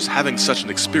researchers having such an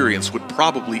experience would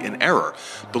probably, in error,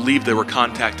 believe they were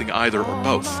contacting either or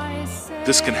both.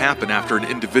 This can happen after an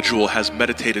individual has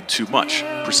meditated too much,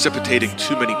 precipitating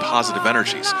too many positive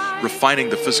energies, refining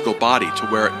the physical body to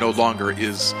where it no longer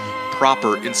is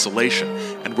proper insulation,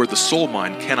 and where the soul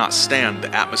mind cannot stand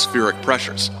the atmospheric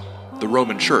pressures. The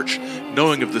Roman Church,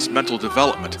 knowing of this mental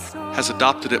development, has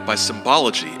adopted it by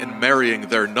symbology in marrying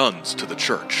their nuns to the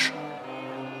Church.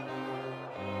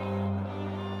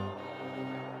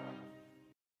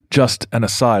 Just an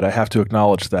aside, I have to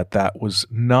acknowledge that was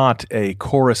not a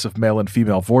chorus of male and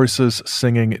female voices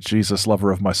singing Jesus,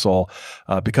 lover of my soul,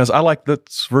 because I like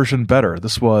this version better.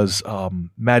 This was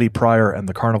Maddie Pryor and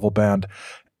the Carnival Band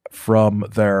from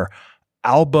their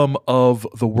album of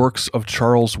the works of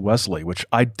Charles Wesley, which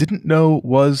I didn't know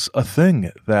was a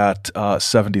thing that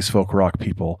 70s folk rock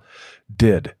people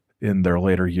did in their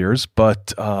later years,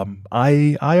 but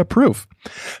I approve.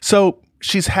 So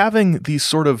she's having these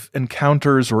sort of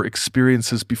encounters or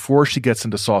experiences before she gets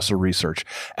into saucer research.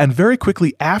 And very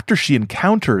quickly after she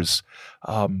encounters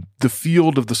the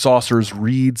field of the saucers,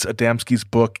 reads Adamski's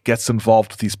book, gets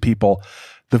involved with these people,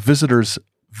 the visitors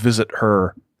visit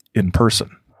her in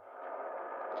person.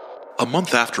 A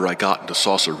month after I got into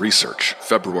saucer research,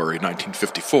 February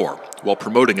 1954, while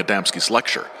promoting Adamski's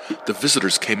lecture, the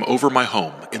visitors came over my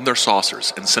home in their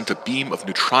saucers and sent a beam of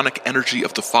neutronic energy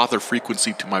of the father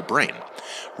frequency to my brain,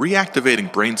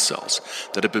 reactivating brain cells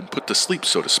that had been put to sleep,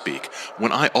 so to speak,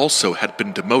 when I also had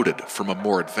been demoted from a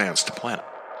more advanced planet.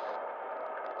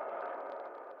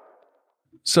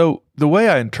 So the way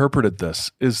I interpreted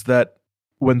this is that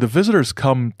when the visitors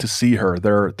come to see her,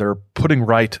 they're putting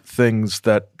right things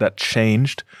that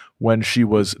changed when she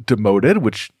was demoted,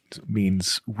 which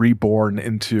means reborn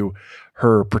into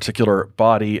her particular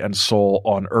body and soul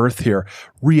on Earth here,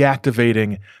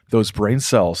 reactivating those brain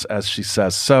cells, as she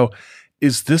says. So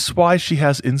is this why she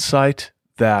has insight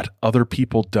that other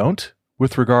people don't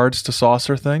with regards to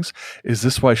saucer things? Is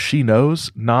this why she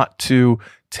knows not to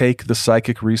take the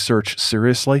psychic research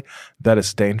seriously, that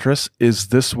it's dangerous? Is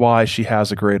this why she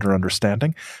has a greater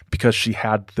understanding? Because she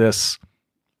had this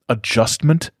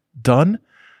adjustment done?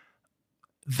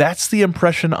 That's the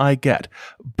impression I get.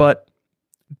 But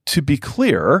to be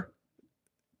clear,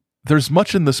 there's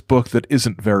much in this book that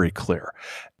isn't very clear.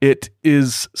 It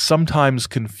is sometimes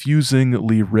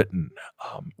confusingly written.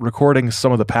 Recording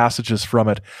some of the passages from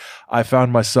it, I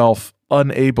found myself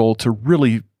unable to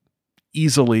really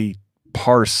easily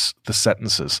parse the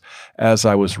sentences as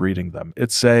I was reading them.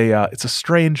 It's a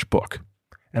strange book,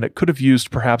 and it could have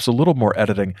used perhaps a little more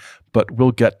editing, but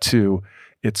we'll get to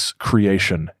its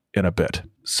creation in a bit.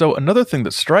 So another thing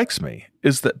that strikes me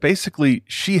is that basically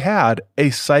she had a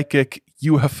psychic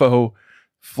UFO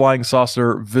flying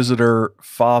saucer visitor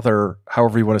father,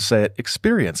 however you want to say it,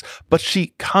 experience, but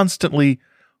she constantly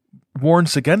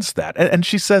warns against that, and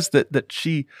she says that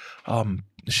she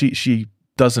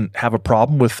doesn't have a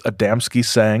problem with Adamski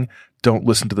saying, don't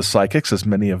listen to the psychics, as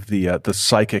many of the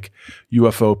psychic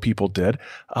UFO people did.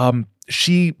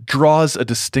 She draws a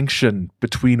distinction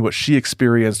between what she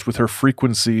experienced with her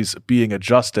frequencies being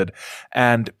adjusted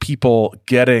and people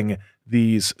getting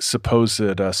these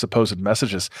supposed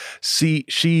messages.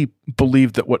 She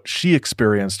believed that what she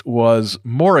experienced was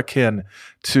more akin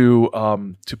to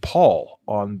Paul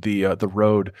on the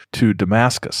road to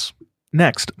Damascus.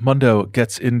 Next, Mundo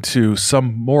gets into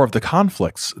some more of the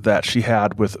conflicts that she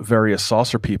had with various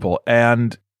saucer people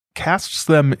and casts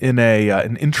them in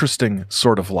an interesting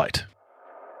sort of light.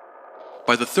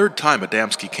 By the third time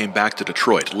Adamski came back to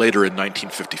Detroit later in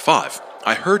 1955,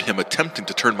 I heard him attempting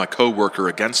to turn my co-worker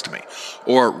against me,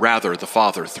 or rather the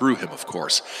father through him, of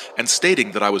course, and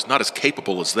stating that I was not as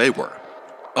capable as they were.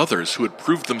 Others who had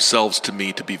proved themselves to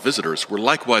me to be visitors were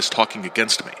likewise talking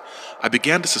against me. I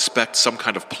began to suspect some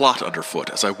kind of plot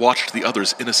underfoot as I watched the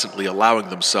others innocently allowing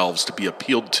themselves to be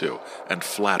appealed to and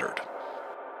flattered.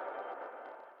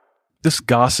 This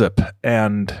gossip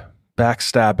and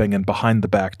backstabbing and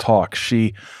behind-the-back talk,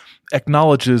 she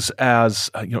acknowledges as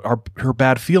her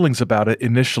bad feelings about it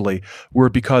initially were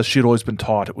because she had always been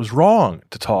taught it was wrong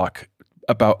to talk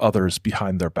about others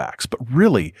behind their backs. But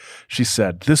really, she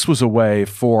said, this was a way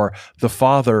for the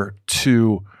father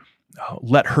to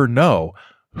let her know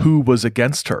who was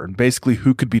against her and basically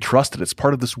who could be trusted. It's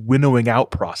part of this winnowing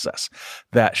out process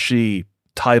that she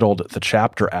titled the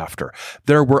chapter after.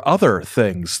 There were other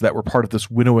things that were part of this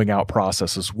winnowing out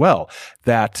process as well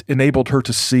that enabled her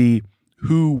to see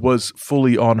who was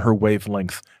fully on her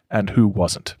wavelength and who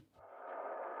wasn't.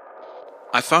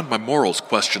 I found my morals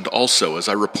questioned also as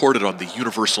I reported on the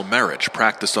universal marriage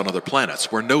practiced on other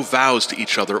planets where no vows to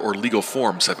each other or legal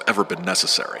forms have ever been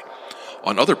necessary.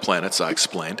 On other planets, I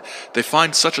explained, they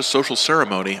find such a social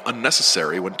ceremony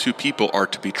unnecessary when two people are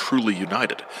to be truly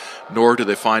united, nor do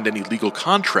they find any legal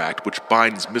contract which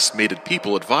binds mismated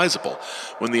people advisable,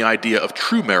 when the idea of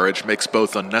true marriage makes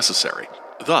both unnecessary.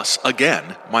 Thus,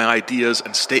 again, my ideas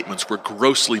and statements were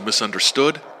grossly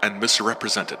misunderstood and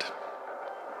misrepresented.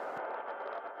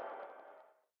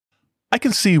 I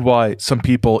can see why some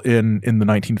people in the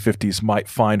 1950s might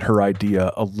find her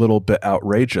idea a little bit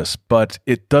outrageous, but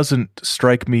it doesn't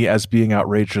strike me as being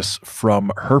outrageous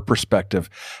from her perspective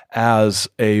as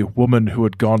a woman who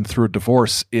had gone through a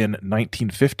divorce in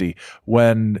 1950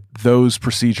 when those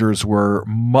procedures were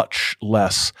much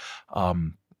less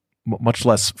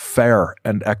fair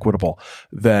and equitable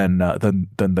than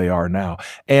they are now.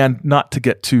 And not to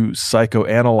get too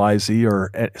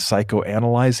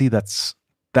psychoanalyze-y,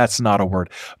 that's not a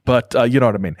word, but you know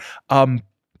what I mean.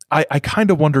 I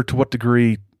kind of wonder to what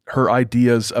degree her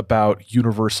ideas about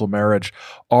universal marriage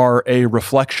are a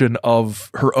reflection of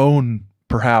her own,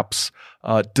 perhaps,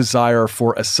 desire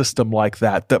for a system like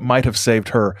that might have saved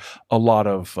her a lot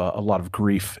of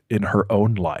grief in her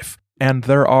own life. And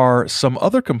there are some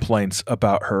other complaints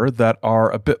about her that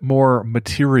are a bit more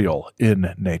material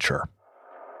in nature.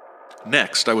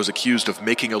 Next, I was accused of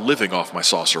making a living off my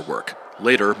saucer work.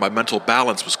 Later, my mental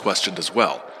balance was questioned as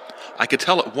well. I could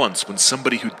tell at once when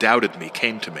somebody who doubted me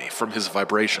came to me from his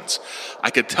vibrations.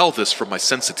 I could tell this from my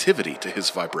sensitivity to his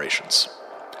vibrations.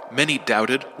 Many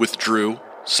doubted, withdrew.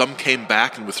 Some came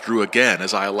back and withdrew again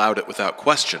as I allowed it without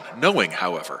question, knowing,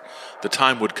 however, the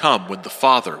time would come when the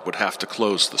Father would have to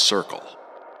close the circle.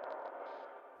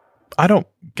 I don't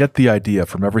get the idea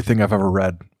from everything I've ever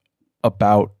read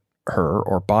about her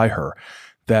or by her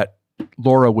that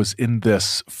Laura was in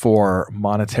this for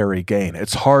monetary gain.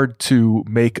 It's hard to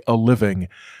make a living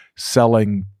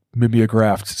selling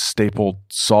mimeographed stapled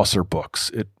saucer books.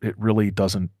 It really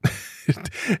doesn't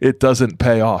it doesn't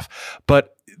pay off.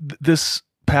 But this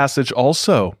passage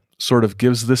also sort of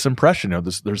gives this impression,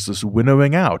 there's this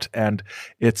winnowing out, and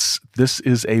this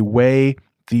is a way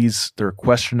they're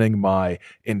questioning my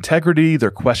integrity,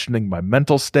 they're questioning my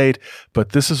mental state, but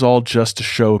this is all just to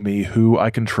show me who I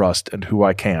can trust and who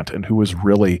I can't, and who is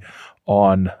really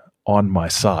on my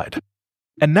side.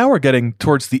 And now we're getting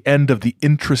towards the end of the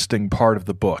interesting part of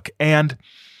the book, and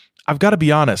I've got to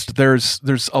be honest, there's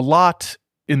a lot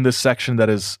in this section that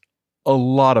is a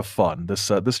lot of fun.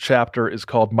 This chapter is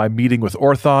called My Meeting with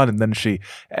Orthon, and then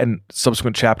and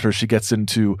subsequent chapters she gets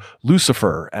into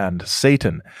Lucifer and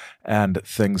Satan and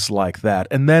things like that.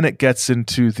 And then it gets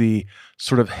into the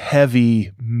sort of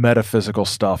heavy metaphysical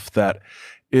stuff that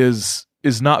is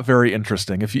not very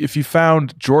interesting. If you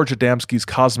found George Adamski's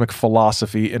Cosmic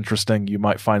Philosophy interesting, you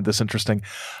might find this interesting.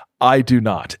 I do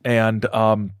not, and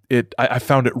I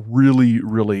found it really,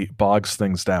 really bogs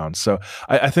things down. So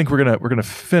I think we're gonna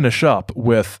finish up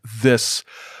with this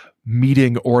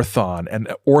meeting Orthon and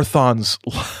Orthon's.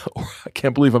 I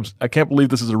can't believe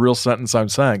this is a real sentence I'm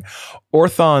saying.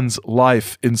 Orthon's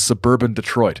life in suburban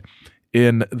Detroit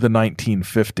in the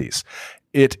 1950s.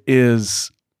 It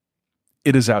is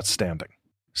outstanding.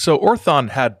 So Orthon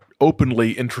had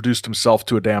openly introduced himself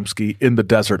to Adamski in the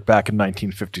desert back in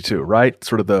 1952, right?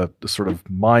 Sort of the sort of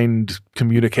mind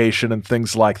communication and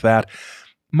things like that.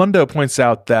 Mundo points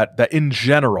out that in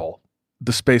general,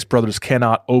 the Space Brothers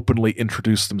cannot openly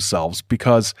introduce themselves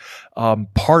because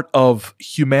part of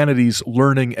humanity's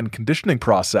learning and conditioning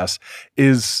process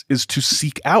is to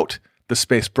seek out the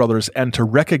Space Brothers and to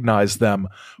recognize them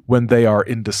when they are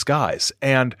in disguise.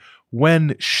 And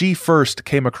when she first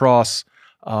came across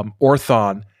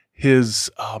Orthon,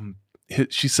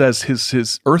 she says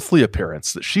his earthly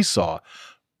appearance that she saw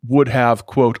would have,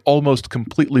 quote, almost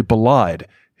completely belied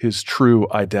his true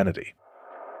identity.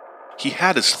 He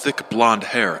had his thick blonde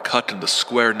hair cut in the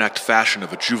square-necked fashion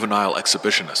of a juvenile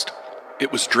exhibitionist.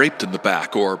 It was draped in the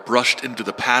back or brushed into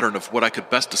the pattern of what I could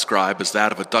best describe as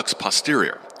that of a duck's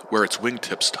posterior, where its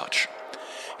wingtips touch.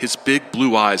 His big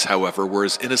blue eyes, however, were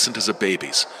as innocent as a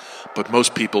baby's, but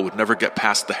most people would never get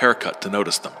past the haircut to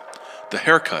notice them. The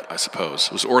haircut, I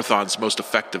suppose, was Orthon's most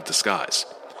effective disguise.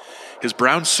 His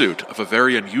brown suit, of a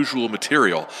very unusual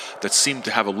material that seemed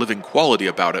to have a living quality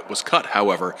about it, was cut,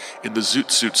 however, in the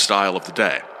zoot suit style of the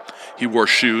day. He wore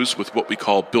shoes with what we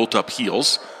call built-up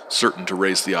heels, certain to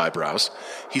raise the eyebrows.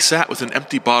 He sat with an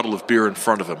empty bottle of beer in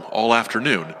front of him all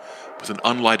afternoon, with an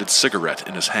unlighted cigarette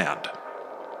in his hand.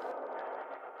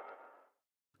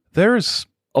 There's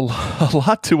a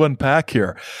lot to unpack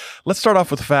here. Let's start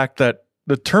off with the fact that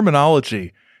the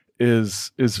terminology is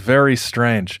very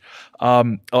strange.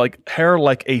 Like hair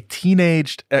like a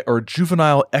teenaged or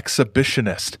juvenile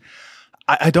exhibitionist.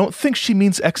 I don't think she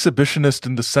means exhibitionist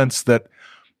in the sense that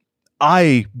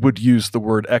I would use the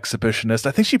word exhibitionist.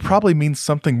 I think she probably means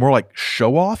something more like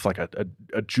show off, like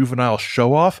a juvenile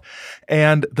show off.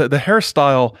 And the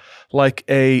hairstyle like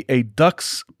a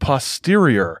duck's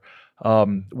posterior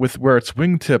with where its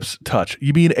wingtips touch.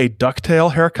 You mean a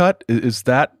ducktail haircut? Is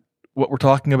that what we're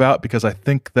talking about? Because I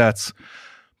think that's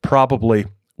probably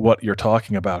what you're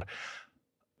talking about.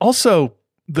 Also,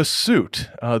 the suit,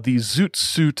 the zoot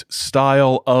suit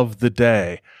style of the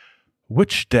day.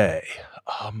 Which day?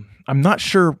 I'm not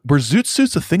sure. Were zoot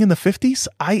suits a thing in the 50s?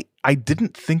 I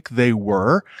didn't think they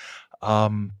were.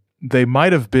 They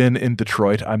might have been in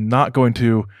Detroit. I'm not going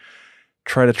to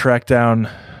try to track down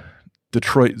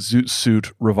Detroit zoot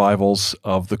suit revivals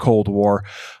of the Cold War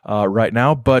right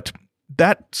now, but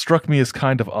that struck me as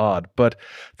kind of odd. But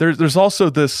there's also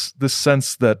this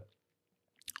sense that,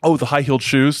 the high-heeled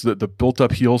shoes, the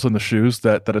built-up heels in the shoes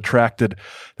that attracted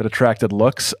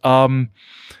looks.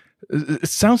 It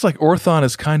sounds like Orthon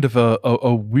is kind of a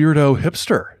weirdo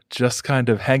hipster, just kind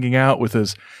of hanging out with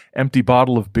his empty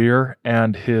bottle of beer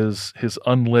and his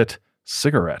unlit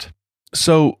cigarette.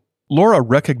 So Laura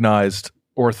recognized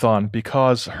Orthon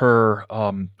because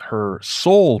her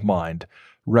soul mind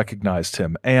recognized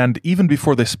him, and even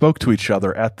before they spoke to each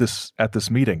other at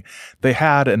this meeting, they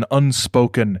had an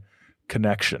unspoken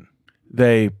connection.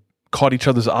 They caught each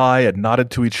other's eye and nodded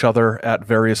to each other at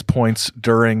various points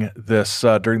during this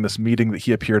meeting that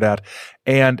he appeared at.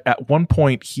 And at one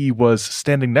point, he was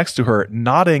standing next to her,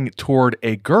 nodding toward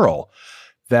a girl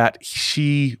that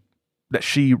she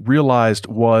realized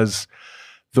was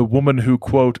the woman who,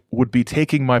 quote, would be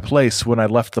taking my place when I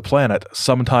left the planet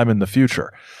sometime in the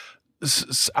future.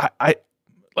 I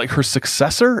like her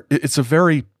successor. It's a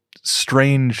very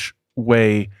strange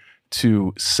way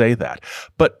to say that,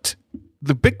 but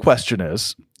the big question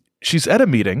is, she's at a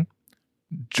meeting,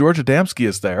 George Adamski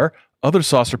is there, other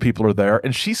saucer people are there,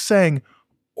 and she's saying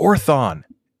Orthon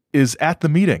is at the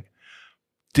meeting.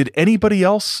 Did anybody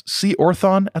else see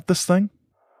Orthon at this thing?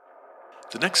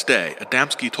 The next day,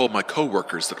 Adamski told my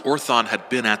coworkers that Orthon had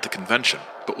been at the convention,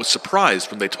 but was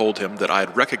surprised when they told him that I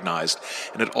had recognized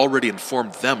and had already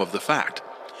informed them of the fact.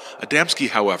 Adamski,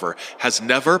 however, has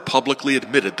never publicly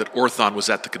admitted that Orthon was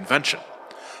at the convention.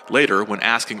 Later, when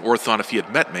asking Orthon if he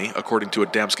had met me, according to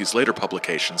Adamski's later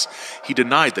publications, he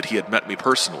denied that he had met me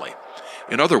personally.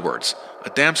 In other words,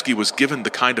 Adamski was given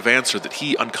the kind of answer that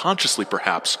he, unconsciously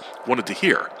perhaps, wanted to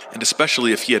hear, and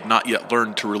especially if he had not yet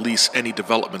learned to release any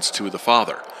developments to the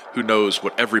Father, who knows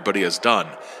what everybody has done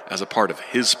as a part of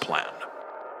his plan.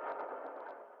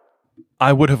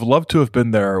 I would have loved to have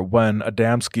been there when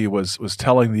Adamski was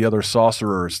telling the other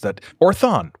sorcerers that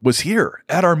Orthon was here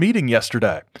at our meeting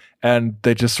yesterday. And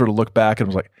they just sort of looked back and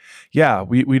was like, yeah,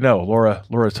 we know.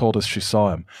 Laura told us she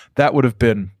saw him. That would have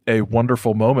been a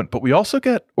wonderful moment. But we also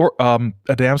get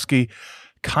Adamski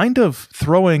kind of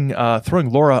throwing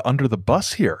Laura under the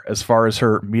bus here as far as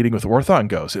her meeting with Orthon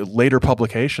goes. Later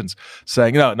publications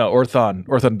saying, no, Orthon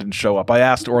didn't show up. I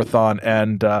asked Orthon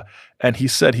and he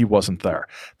said he wasn't there.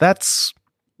 That's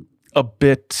a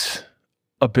bit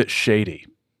shady.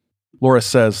 Laura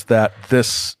says that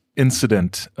this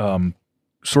incident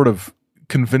sort of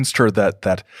convinced her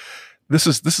that this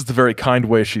is the very kind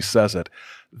way she says it,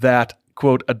 that,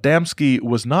 quote, Adamski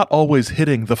was not always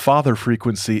hitting the Father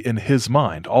frequency in his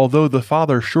mind, although the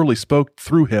Father surely spoke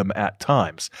through him at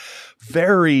times.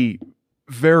 Very,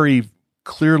 very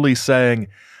clearly saying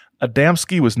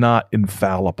Adamski was not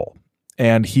infallible,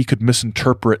 and he could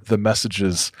misinterpret the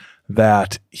messages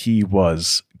that he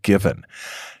was given.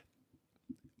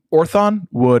 Orthon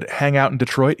would hang out in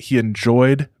Detroit. He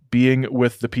enjoyed being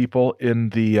with the people in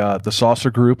the saucer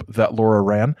group that Laura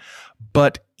ran,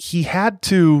 but he had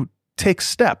to take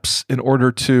steps in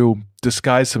order to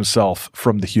disguise himself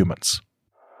from the humans.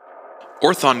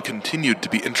 Orthon continued to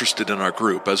be interested in our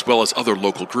group as well as other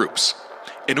local groups.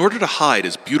 In order to hide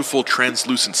his beautiful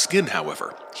translucent skin,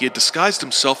 however, he had disguised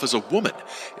himself as a woman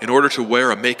in order to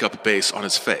wear a makeup base on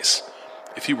his face.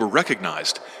 If he were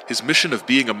recognized, his mission of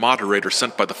being a moderator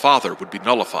sent by the Father would be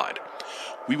nullified.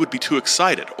 We would be too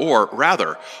excited, or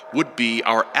rather, would be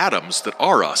our atoms that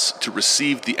are us to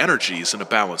receive the energies in a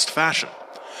balanced fashion.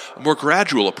 A more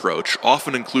gradual approach,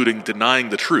 often including denying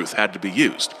the truth, had to be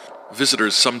used.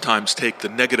 Visitors sometimes take the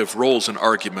negative roles in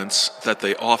arguments that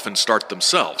they often start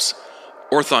themselves.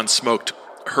 Orthon smoked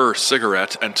her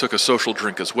cigarette and took a social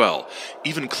drink as well,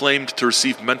 even claimed to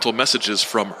receive mental messages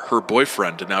from her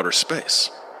boyfriend in outer space.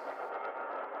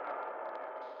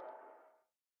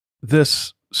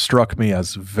 This struck me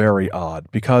as very odd,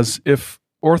 because if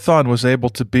Orthon was able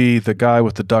to be the guy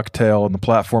with the ducktail and the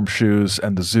platform shoes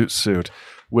and the zoot suit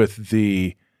with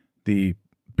the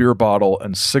beer bottle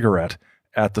and cigarette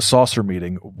at the saucer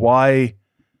meeting, why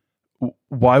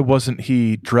wasn't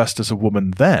he dressed as a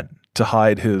woman then to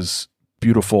hide his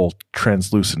beautiful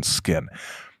translucent skin?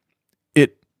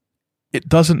 It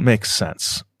doesn't make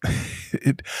sense.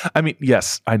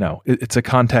 Yes, I know it's a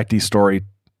contactee story.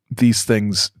 These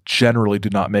things generally do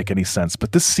not make any sense,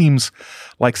 but this seems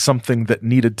like something that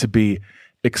needed to be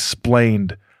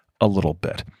explained a little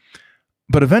bit.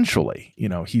 But eventually,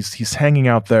 he's hanging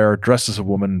out there dressed as a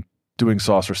woman doing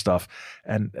saucer stuff,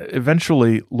 and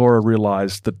eventually Laura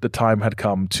realized that the time had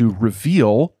come to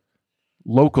reveal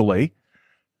locally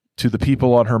to the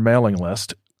people on her mailing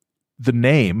list the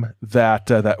name that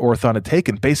Orthon had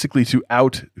taken, basically to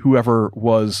out whoever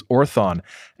was Orthon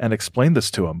and explain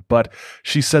this to him. But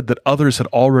she said that others had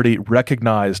already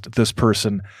recognized this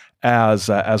person as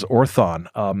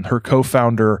Orthon. Her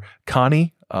co-founder,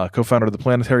 Connie, co-founder of the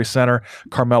Planetary Center,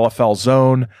 Carmela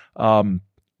Falzone,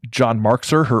 John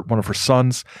Markser, one of her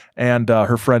sons, and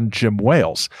her friend Jim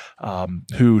Wales,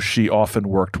 who she often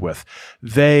worked with.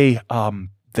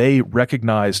 They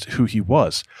recognized who he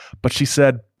was, but she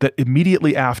said that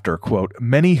immediately after, quote,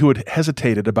 many who had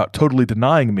hesitated about totally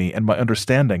denying me and my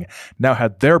understanding now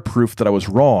had their proof that I was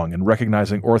wrong in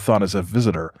recognizing Orthon as a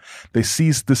visitor. They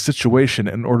seized this situation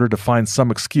in order to find some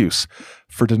excuse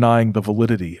for denying the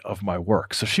validity of my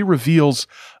work. So she reveals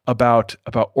about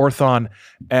Orthon,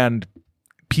 and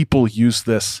people use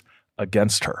this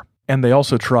against her. And they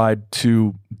also tried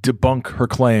to debunk her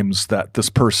claims that this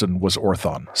person was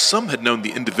Orthon. Some had known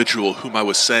the individual whom I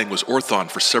was saying was Orthon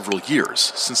for several years,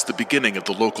 since the beginning of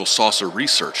the local saucer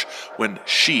research, when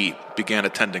she began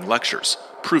attending lectures,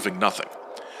 proving nothing.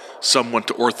 Some went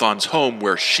to Orthon's home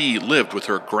where she lived with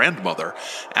her grandmother,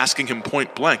 asking him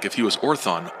point blank if he was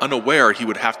Orthon, unaware he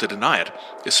would have to deny it,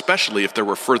 especially if there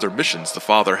were further missions the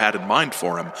father had in mind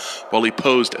for him, while he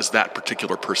posed as that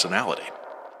particular personality.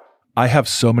 I have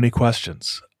so many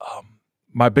questions.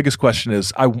 My biggest question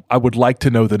is, I would like to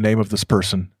know the name of this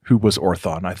person who was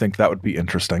Orthon. I think that would be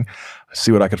interesting.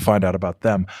 See what I could find out about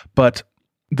them. But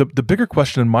the bigger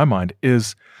question in my mind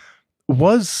is,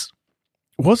 was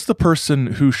the person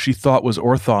who she thought was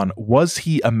Orthon, was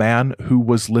he a man who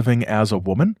was living as a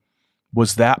woman?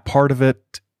 Was that part of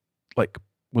it?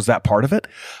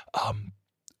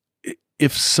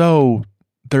 If so,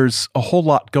 there's a whole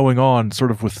lot going on sort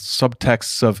of with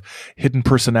subtexts of hidden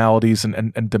personalities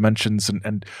and dimensions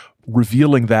and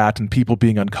revealing that and people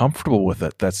being uncomfortable with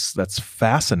it. That's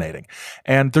fascinating.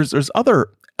 And there's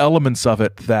other elements of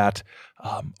it that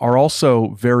are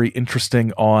also very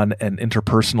interesting on an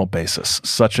interpersonal basis,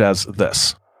 such as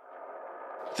this.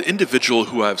 The individual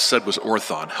who I have said was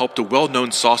Orthon helped a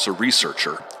well-known saucer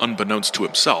researcher, unbeknownst to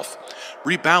himself,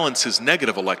 rebalance his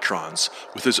negative electrons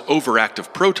with his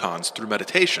overactive protons through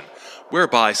meditation,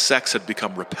 whereby sex had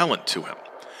become repellent to him.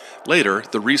 Later,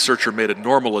 the researcher made a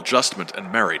normal adjustment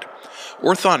and married.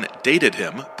 Orthon dated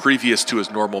him, previous to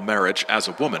his normal marriage as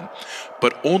a woman,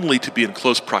 but only to be in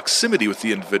close proximity with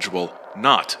the individual,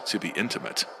 not to be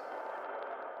intimate.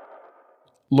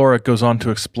 Laura goes on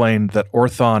to explain that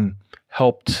Orthon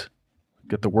helped,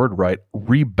 get the word right,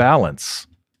 rebalance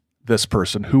this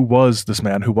person who was this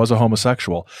man who was a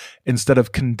homosexual instead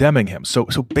of condemning him. So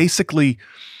basically,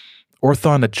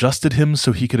 Orthon adjusted him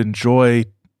so he could enjoy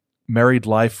married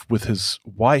life with his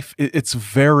wife. It's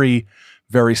very,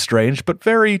 very strange, but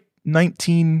very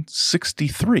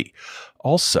 1963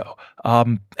 also.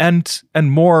 And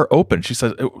more open. She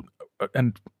says,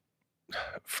 and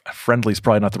friendly is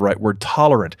probably not the right word,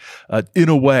 tolerant, in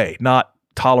a way, not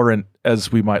tolerant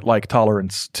as we might like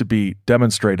tolerance to be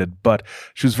demonstrated, but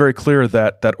she was very clear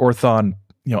that Orthon,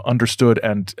 understood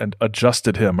and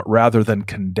adjusted him rather than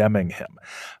condemning him.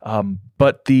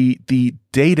 But the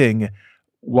dating,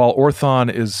 while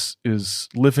Orthon is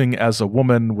living as a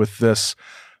woman with this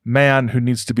man who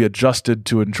needs to be adjusted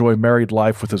to enjoy married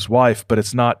life with his wife, but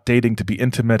it's not dating to be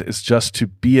intimate, it's just to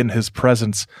be in his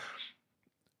presence.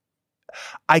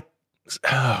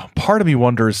 Part of me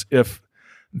wonders if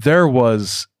there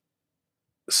was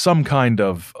some kind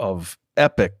of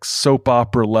epic soap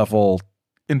opera level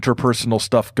interpersonal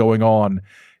stuff going on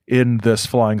in this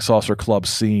Flying Saucer Club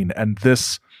scene, and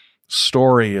this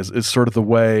story is sort of the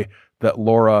way that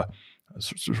Laura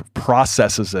sort of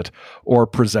processes it or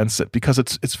presents it, because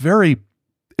it's very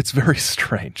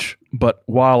strange. But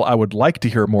while I would like to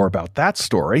hear more about that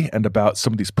story and about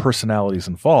some of these personalities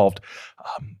involved,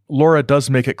 Laura does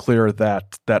make it clear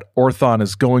that Orthon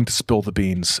is going to spill the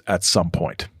beans at some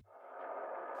point.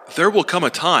 There will come a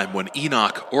time when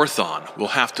Enoch Orthon will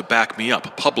have to back me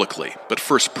up publicly, but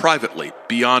first privately,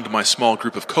 beyond my small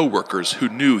group of co-workers who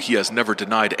knew he has never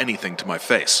denied anything to my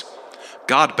face.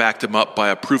 God backed him up by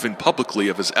approving publicly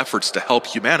of his efforts to help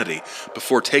humanity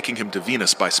before taking him to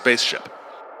Venus by spaceship.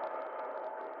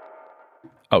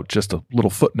 Oh, just a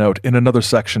little footnote. In another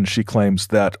section, she claims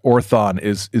that Orthon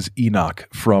is Enoch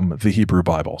from the Hebrew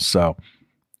Bible. So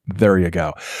there you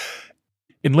go.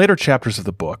 In later chapters of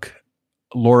the book,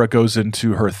 Laura goes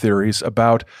into her theories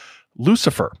about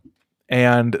Lucifer,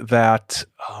 and that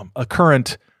a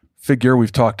current figure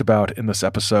we've talked about in this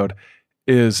episode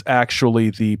is actually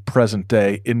the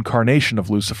present-day incarnation of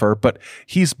Lucifer, but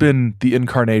he's been the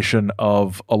incarnation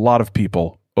of a lot of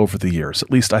people over the years. At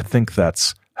least I think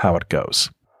that's how it goes.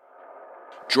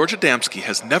 George Adamski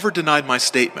has never denied my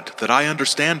statement that I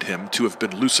understand him to have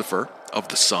been Lucifer, of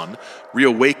the sun,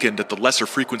 reawakened at the lesser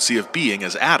frequency of being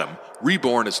as Adam,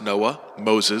 reborn as Noah,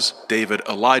 Moses, David,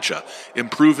 Elijah,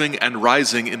 improving and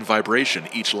rising in vibration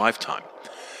each lifetime.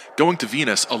 Going to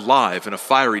Venus alive in a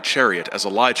fiery chariot as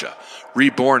Elijah,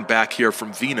 reborn back here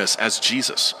from Venus as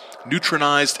Jesus,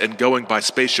 neutronized and going by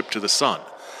spaceship to the sun,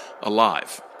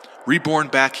 alive. Reborn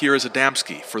back here as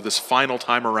Adamski for this final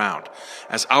time around,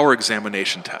 as our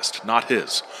examination test, not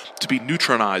his, to be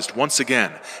neutronized once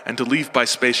again and to leave by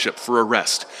spaceship for a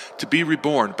rest, to be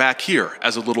reborn back here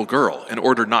as a little girl in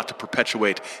order not to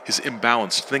perpetuate his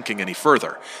imbalanced thinking any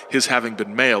further, his having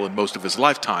been male in most of his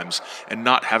lifetimes and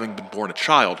not having been born a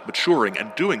child, maturing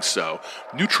and doing so,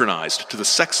 neutronized to the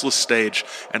sexless stage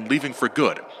and leaving for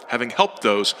good, having helped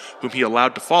those whom he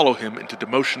allowed to follow him into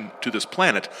demotion to this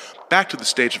planet back to the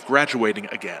stage of graduating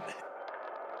again.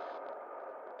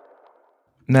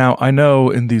 Now, I know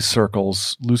in these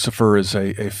circles, Lucifer is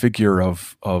a figure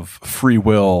of free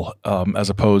will as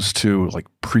opposed to like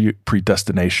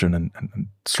predestination and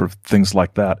sort of things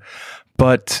like that.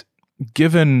 But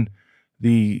given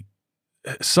the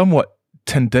somewhat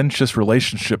tendentious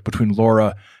relationship between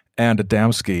Laura and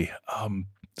Adamski,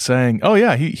 saying, oh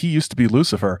yeah, he used to be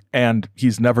Lucifer, and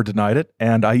he's never denied it,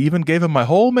 and I even gave him my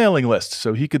whole mailing list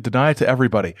so he could deny it to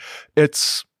everybody.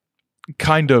 It's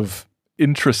kind of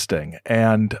interesting,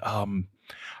 and I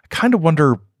kind of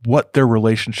wonder what their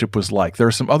relationship was like. There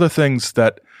are some other things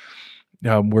that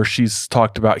where she's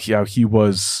talked about how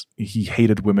he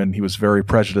hated women, he was very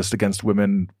prejudiced against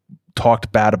women,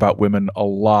 talked bad about women a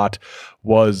lot,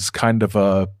 was kind of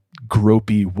a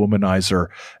gropey womanizer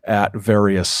at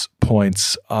various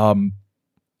points.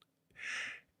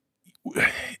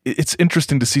 It's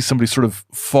interesting to see somebody sort of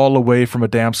fall away from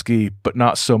Adamski, but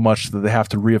not so much that they have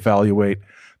to reevaluate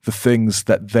the things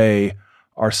that they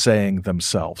are saying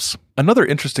themselves. Another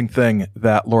interesting thing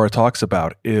that Laura talks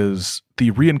about is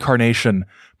the reincarnation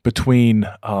between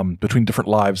different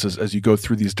lives as you go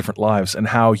through these different lives, and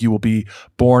how you will be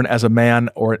born as a man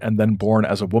and then born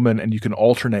as a woman, and you can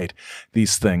alternate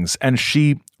these things. And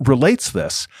she relates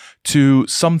this to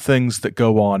some things that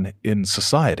go on in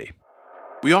society.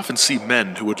 We often see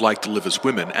men who would like to live as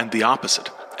women and the opposite,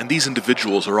 and these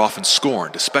individuals are often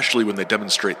scorned, especially when they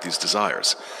demonstrate these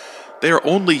desires. They are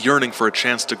only yearning for a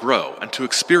chance to grow and to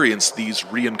experience these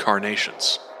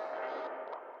reincarnations.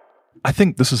 I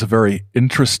think this is a very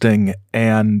interesting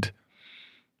and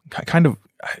kind of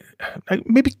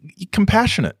maybe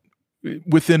compassionate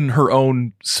within her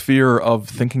own sphere of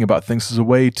thinking about things as a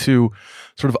way to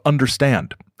sort of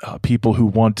understand people who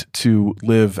want to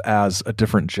live as a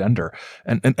different gender.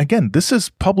 And again, this is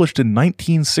published in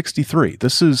 1963.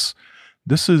 This is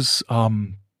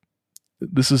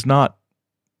not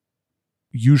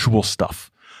usual stuff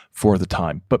for the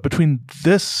time. But between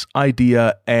this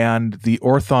idea and the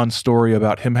Orthon story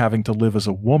about him having to live as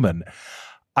a woman,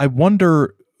 I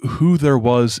wonder who there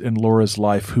was in Laura's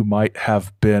life who might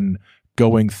have been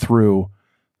going through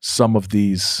some of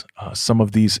these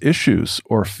issues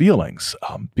or feelings.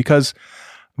 Because,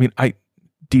 I mean,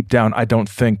 deep down, I don't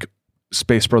think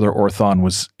Space Brother Orthon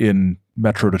was in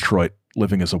Metro Detroit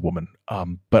living as a woman.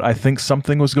 But I think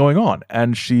something was going on,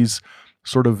 and she's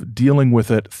sort of dealing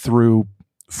with it through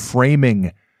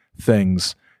framing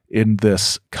things in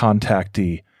this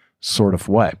contactee sort of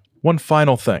way. One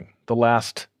final thing, the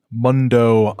last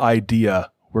Mundo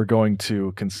idea we're going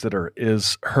to consider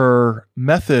is her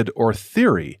method or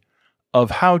theory of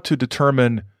how to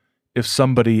determine if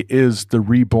somebody is the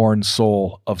reborn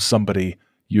soul of somebody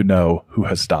you know who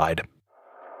has died.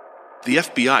 The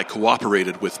FBI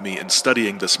cooperated with me in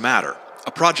studying this matter,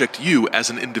 a project you as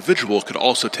an individual could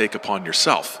also take upon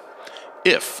yourself,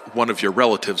 if one of your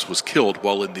relatives was killed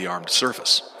while in the armed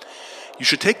service. You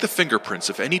should take the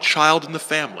fingerprints of any child in the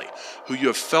family who you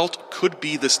have felt could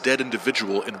be this dead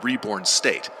individual in reborn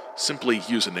state, simply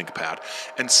use an ink pad,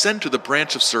 and send to the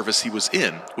branch of service he was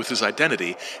in with his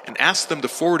identity and ask them to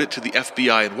forward it to the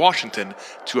FBI in Washington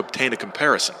to obtain a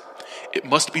comparison. It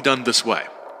must be done this way.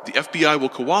 The FBI will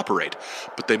cooperate,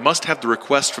 but they must have the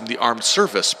request from the armed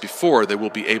service before they will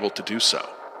be able to do so.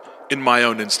 In my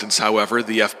own instance, however,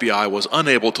 the FBI was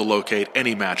unable to locate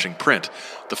any matching print,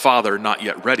 the father not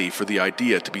yet ready for the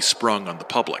idea to be sprung on the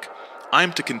public. I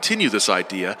am to continue this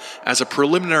idea as a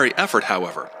preliminary effort,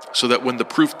 however, so that when the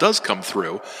proof does come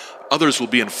through, others will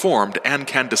be informed and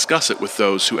can discuss it with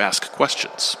those who ask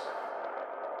questions.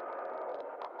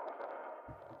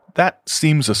 That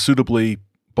seems a suitably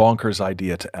bonkers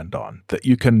idea to end on, that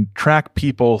you can track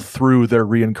people through their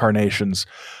reincarnations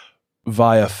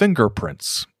via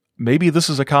fingerprints. Maybe this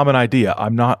is a common idea.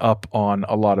 I'm not up on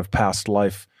a lot of past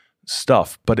life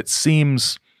stuff, but it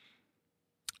seems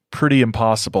pretty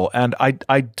impossible. And I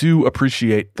do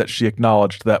appreciate that she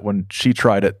acknowledged that when she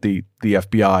tried it, the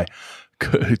FBI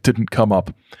didn't come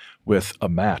up with a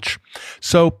match.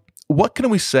 So what can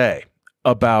we say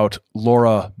about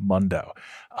Laura Munro?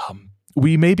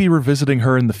 We may be revisiting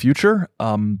her in the future.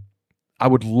 I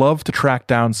would love to track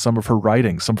down some of her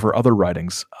writings, some of her other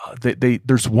writings.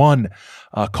 There's one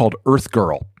called Earth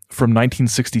Girl from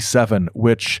 1967,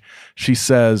 which she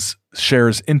says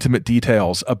shares intimate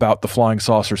details about the flying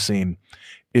saucer scene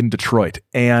in Detroit.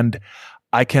 And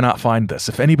I cannot find this.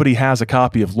 If anybody has a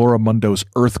copy of Laura Munro's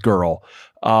Earth Girl,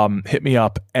 hit me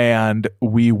up and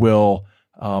we will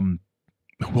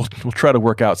we'll try to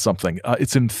work out something.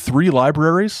 It's in 3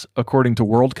 libraries, according to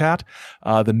WorldCat.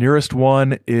 The nearest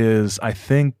one is, I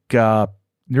think,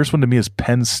 nearest one to me is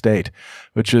Penn State,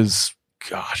 which is,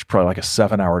 probably like a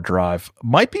 7-hour drive.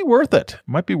 Might be worth it.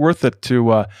 Might be worth it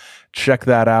to check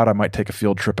that out. I might take a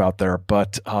field trip out there.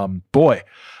 But boy,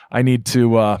 I need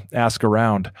to ask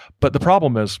around. But the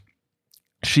problem is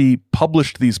she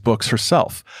published these books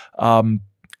herself.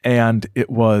 And it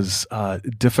was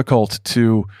difficult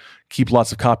to keep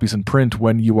lots of copies in print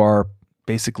when you are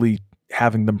basically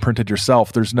having them printed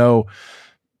yourself. There's no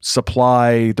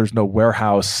supply, there's no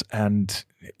warehouse, and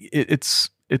it's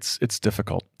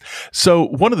difficult. So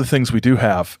one of the things we do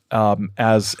have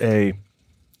as a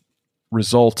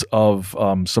result of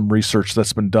some research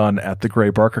that's been done at the Gray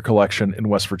Barker Collection in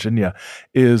West Virginia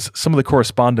is some of the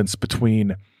correspondence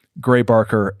between Gray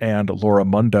Barker and Laura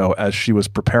Munro as she was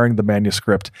preparing the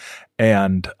manuscript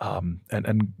and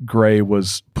Gray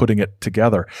was putting it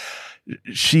together.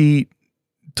 She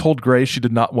told Gray she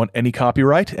did not want any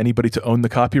copyright, anybody to own the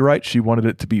copyright. She wanted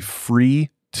it to be free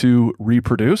to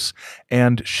reproduce,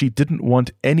 and she didn't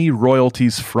want any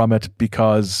royalties from it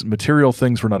because material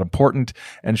things were not important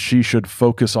and she should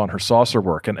focus on her saucer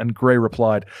work. And Gray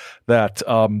replied that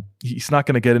he's not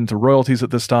going to get into royalties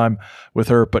at this time with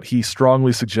her, but he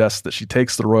strongly suggests that she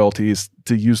takes the royalties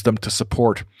to use them to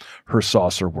support her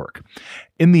saucer work.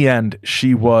 In the end,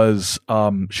 she was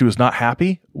not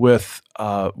happy with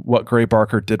what Gray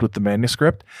Barker did with the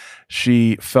manuscript.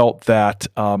 She felt that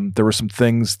there were some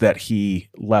things that he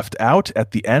left out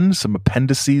at the end, some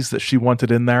appendices that she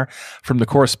wanted in there. From the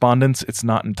correspondence, it's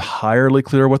not entirely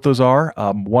clear what those are.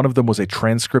 One of them was a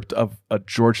transcript of a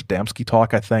George Adamski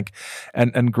talk, I think,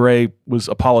 and Gray was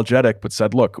apologetic but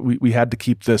said, look, we had to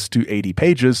keep this to 80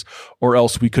 pages or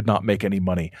else we could not make any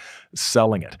money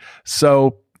selling it.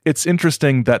 So it's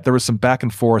interesting that there was some back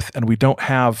and forth and we don't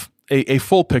have a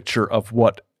full picture of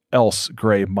what else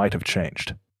Gray might have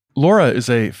changed. Laura is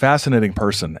a fascinating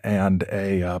person and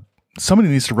somebody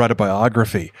needs to write a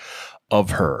biography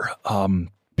of her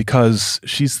because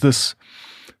she's this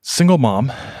single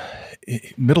mom,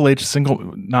 middle-aged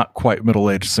single, not quite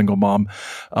middle-aged single mom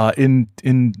in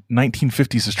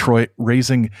 1950s Detroit,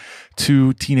 raising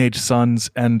 2 teenage sons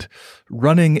and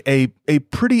running a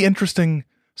pretty interesting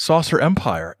saucer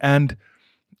empire. And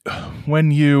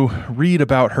when you read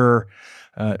about her,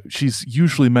 she's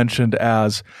usually mentioned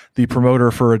as the promoter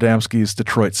for Adamski's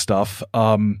Detroit stuff.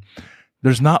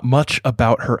 There's not much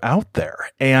about her out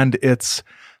there, and it's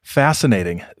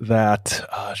fascinating that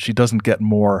she doesn't get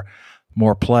more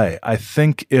play. I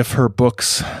think if her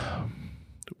books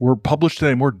were published in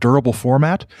a more durable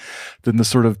format than the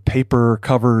sort of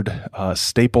paper-covered,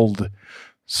 stapled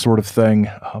sort of thing,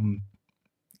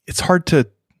 it's hard to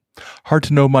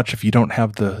know much if you don't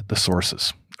have the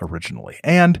sources originally.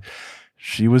 And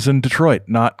she was in Detroit,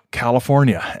 not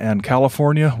California, and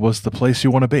California was the place you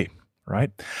want to be,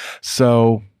 right?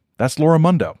 So that's Laura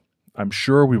Munro. I'm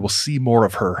sure we will see more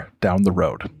of her down the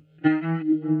road.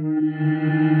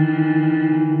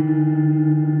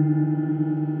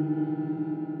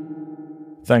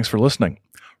 Thanks for listening.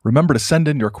 Remember to send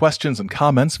in your questions and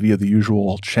comments via the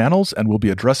usual channels, and we'll be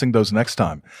addressing those next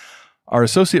time. Our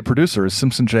associate producer is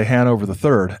Simpson J. Hanover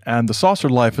III, and The Saucer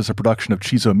Life is a production of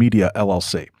Chizo Media,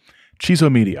 LLC.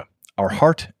 Chizo Media, our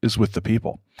heart is with the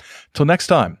people. Till next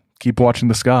time, keep watching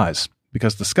the skies,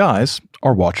 because the skies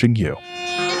are watching you.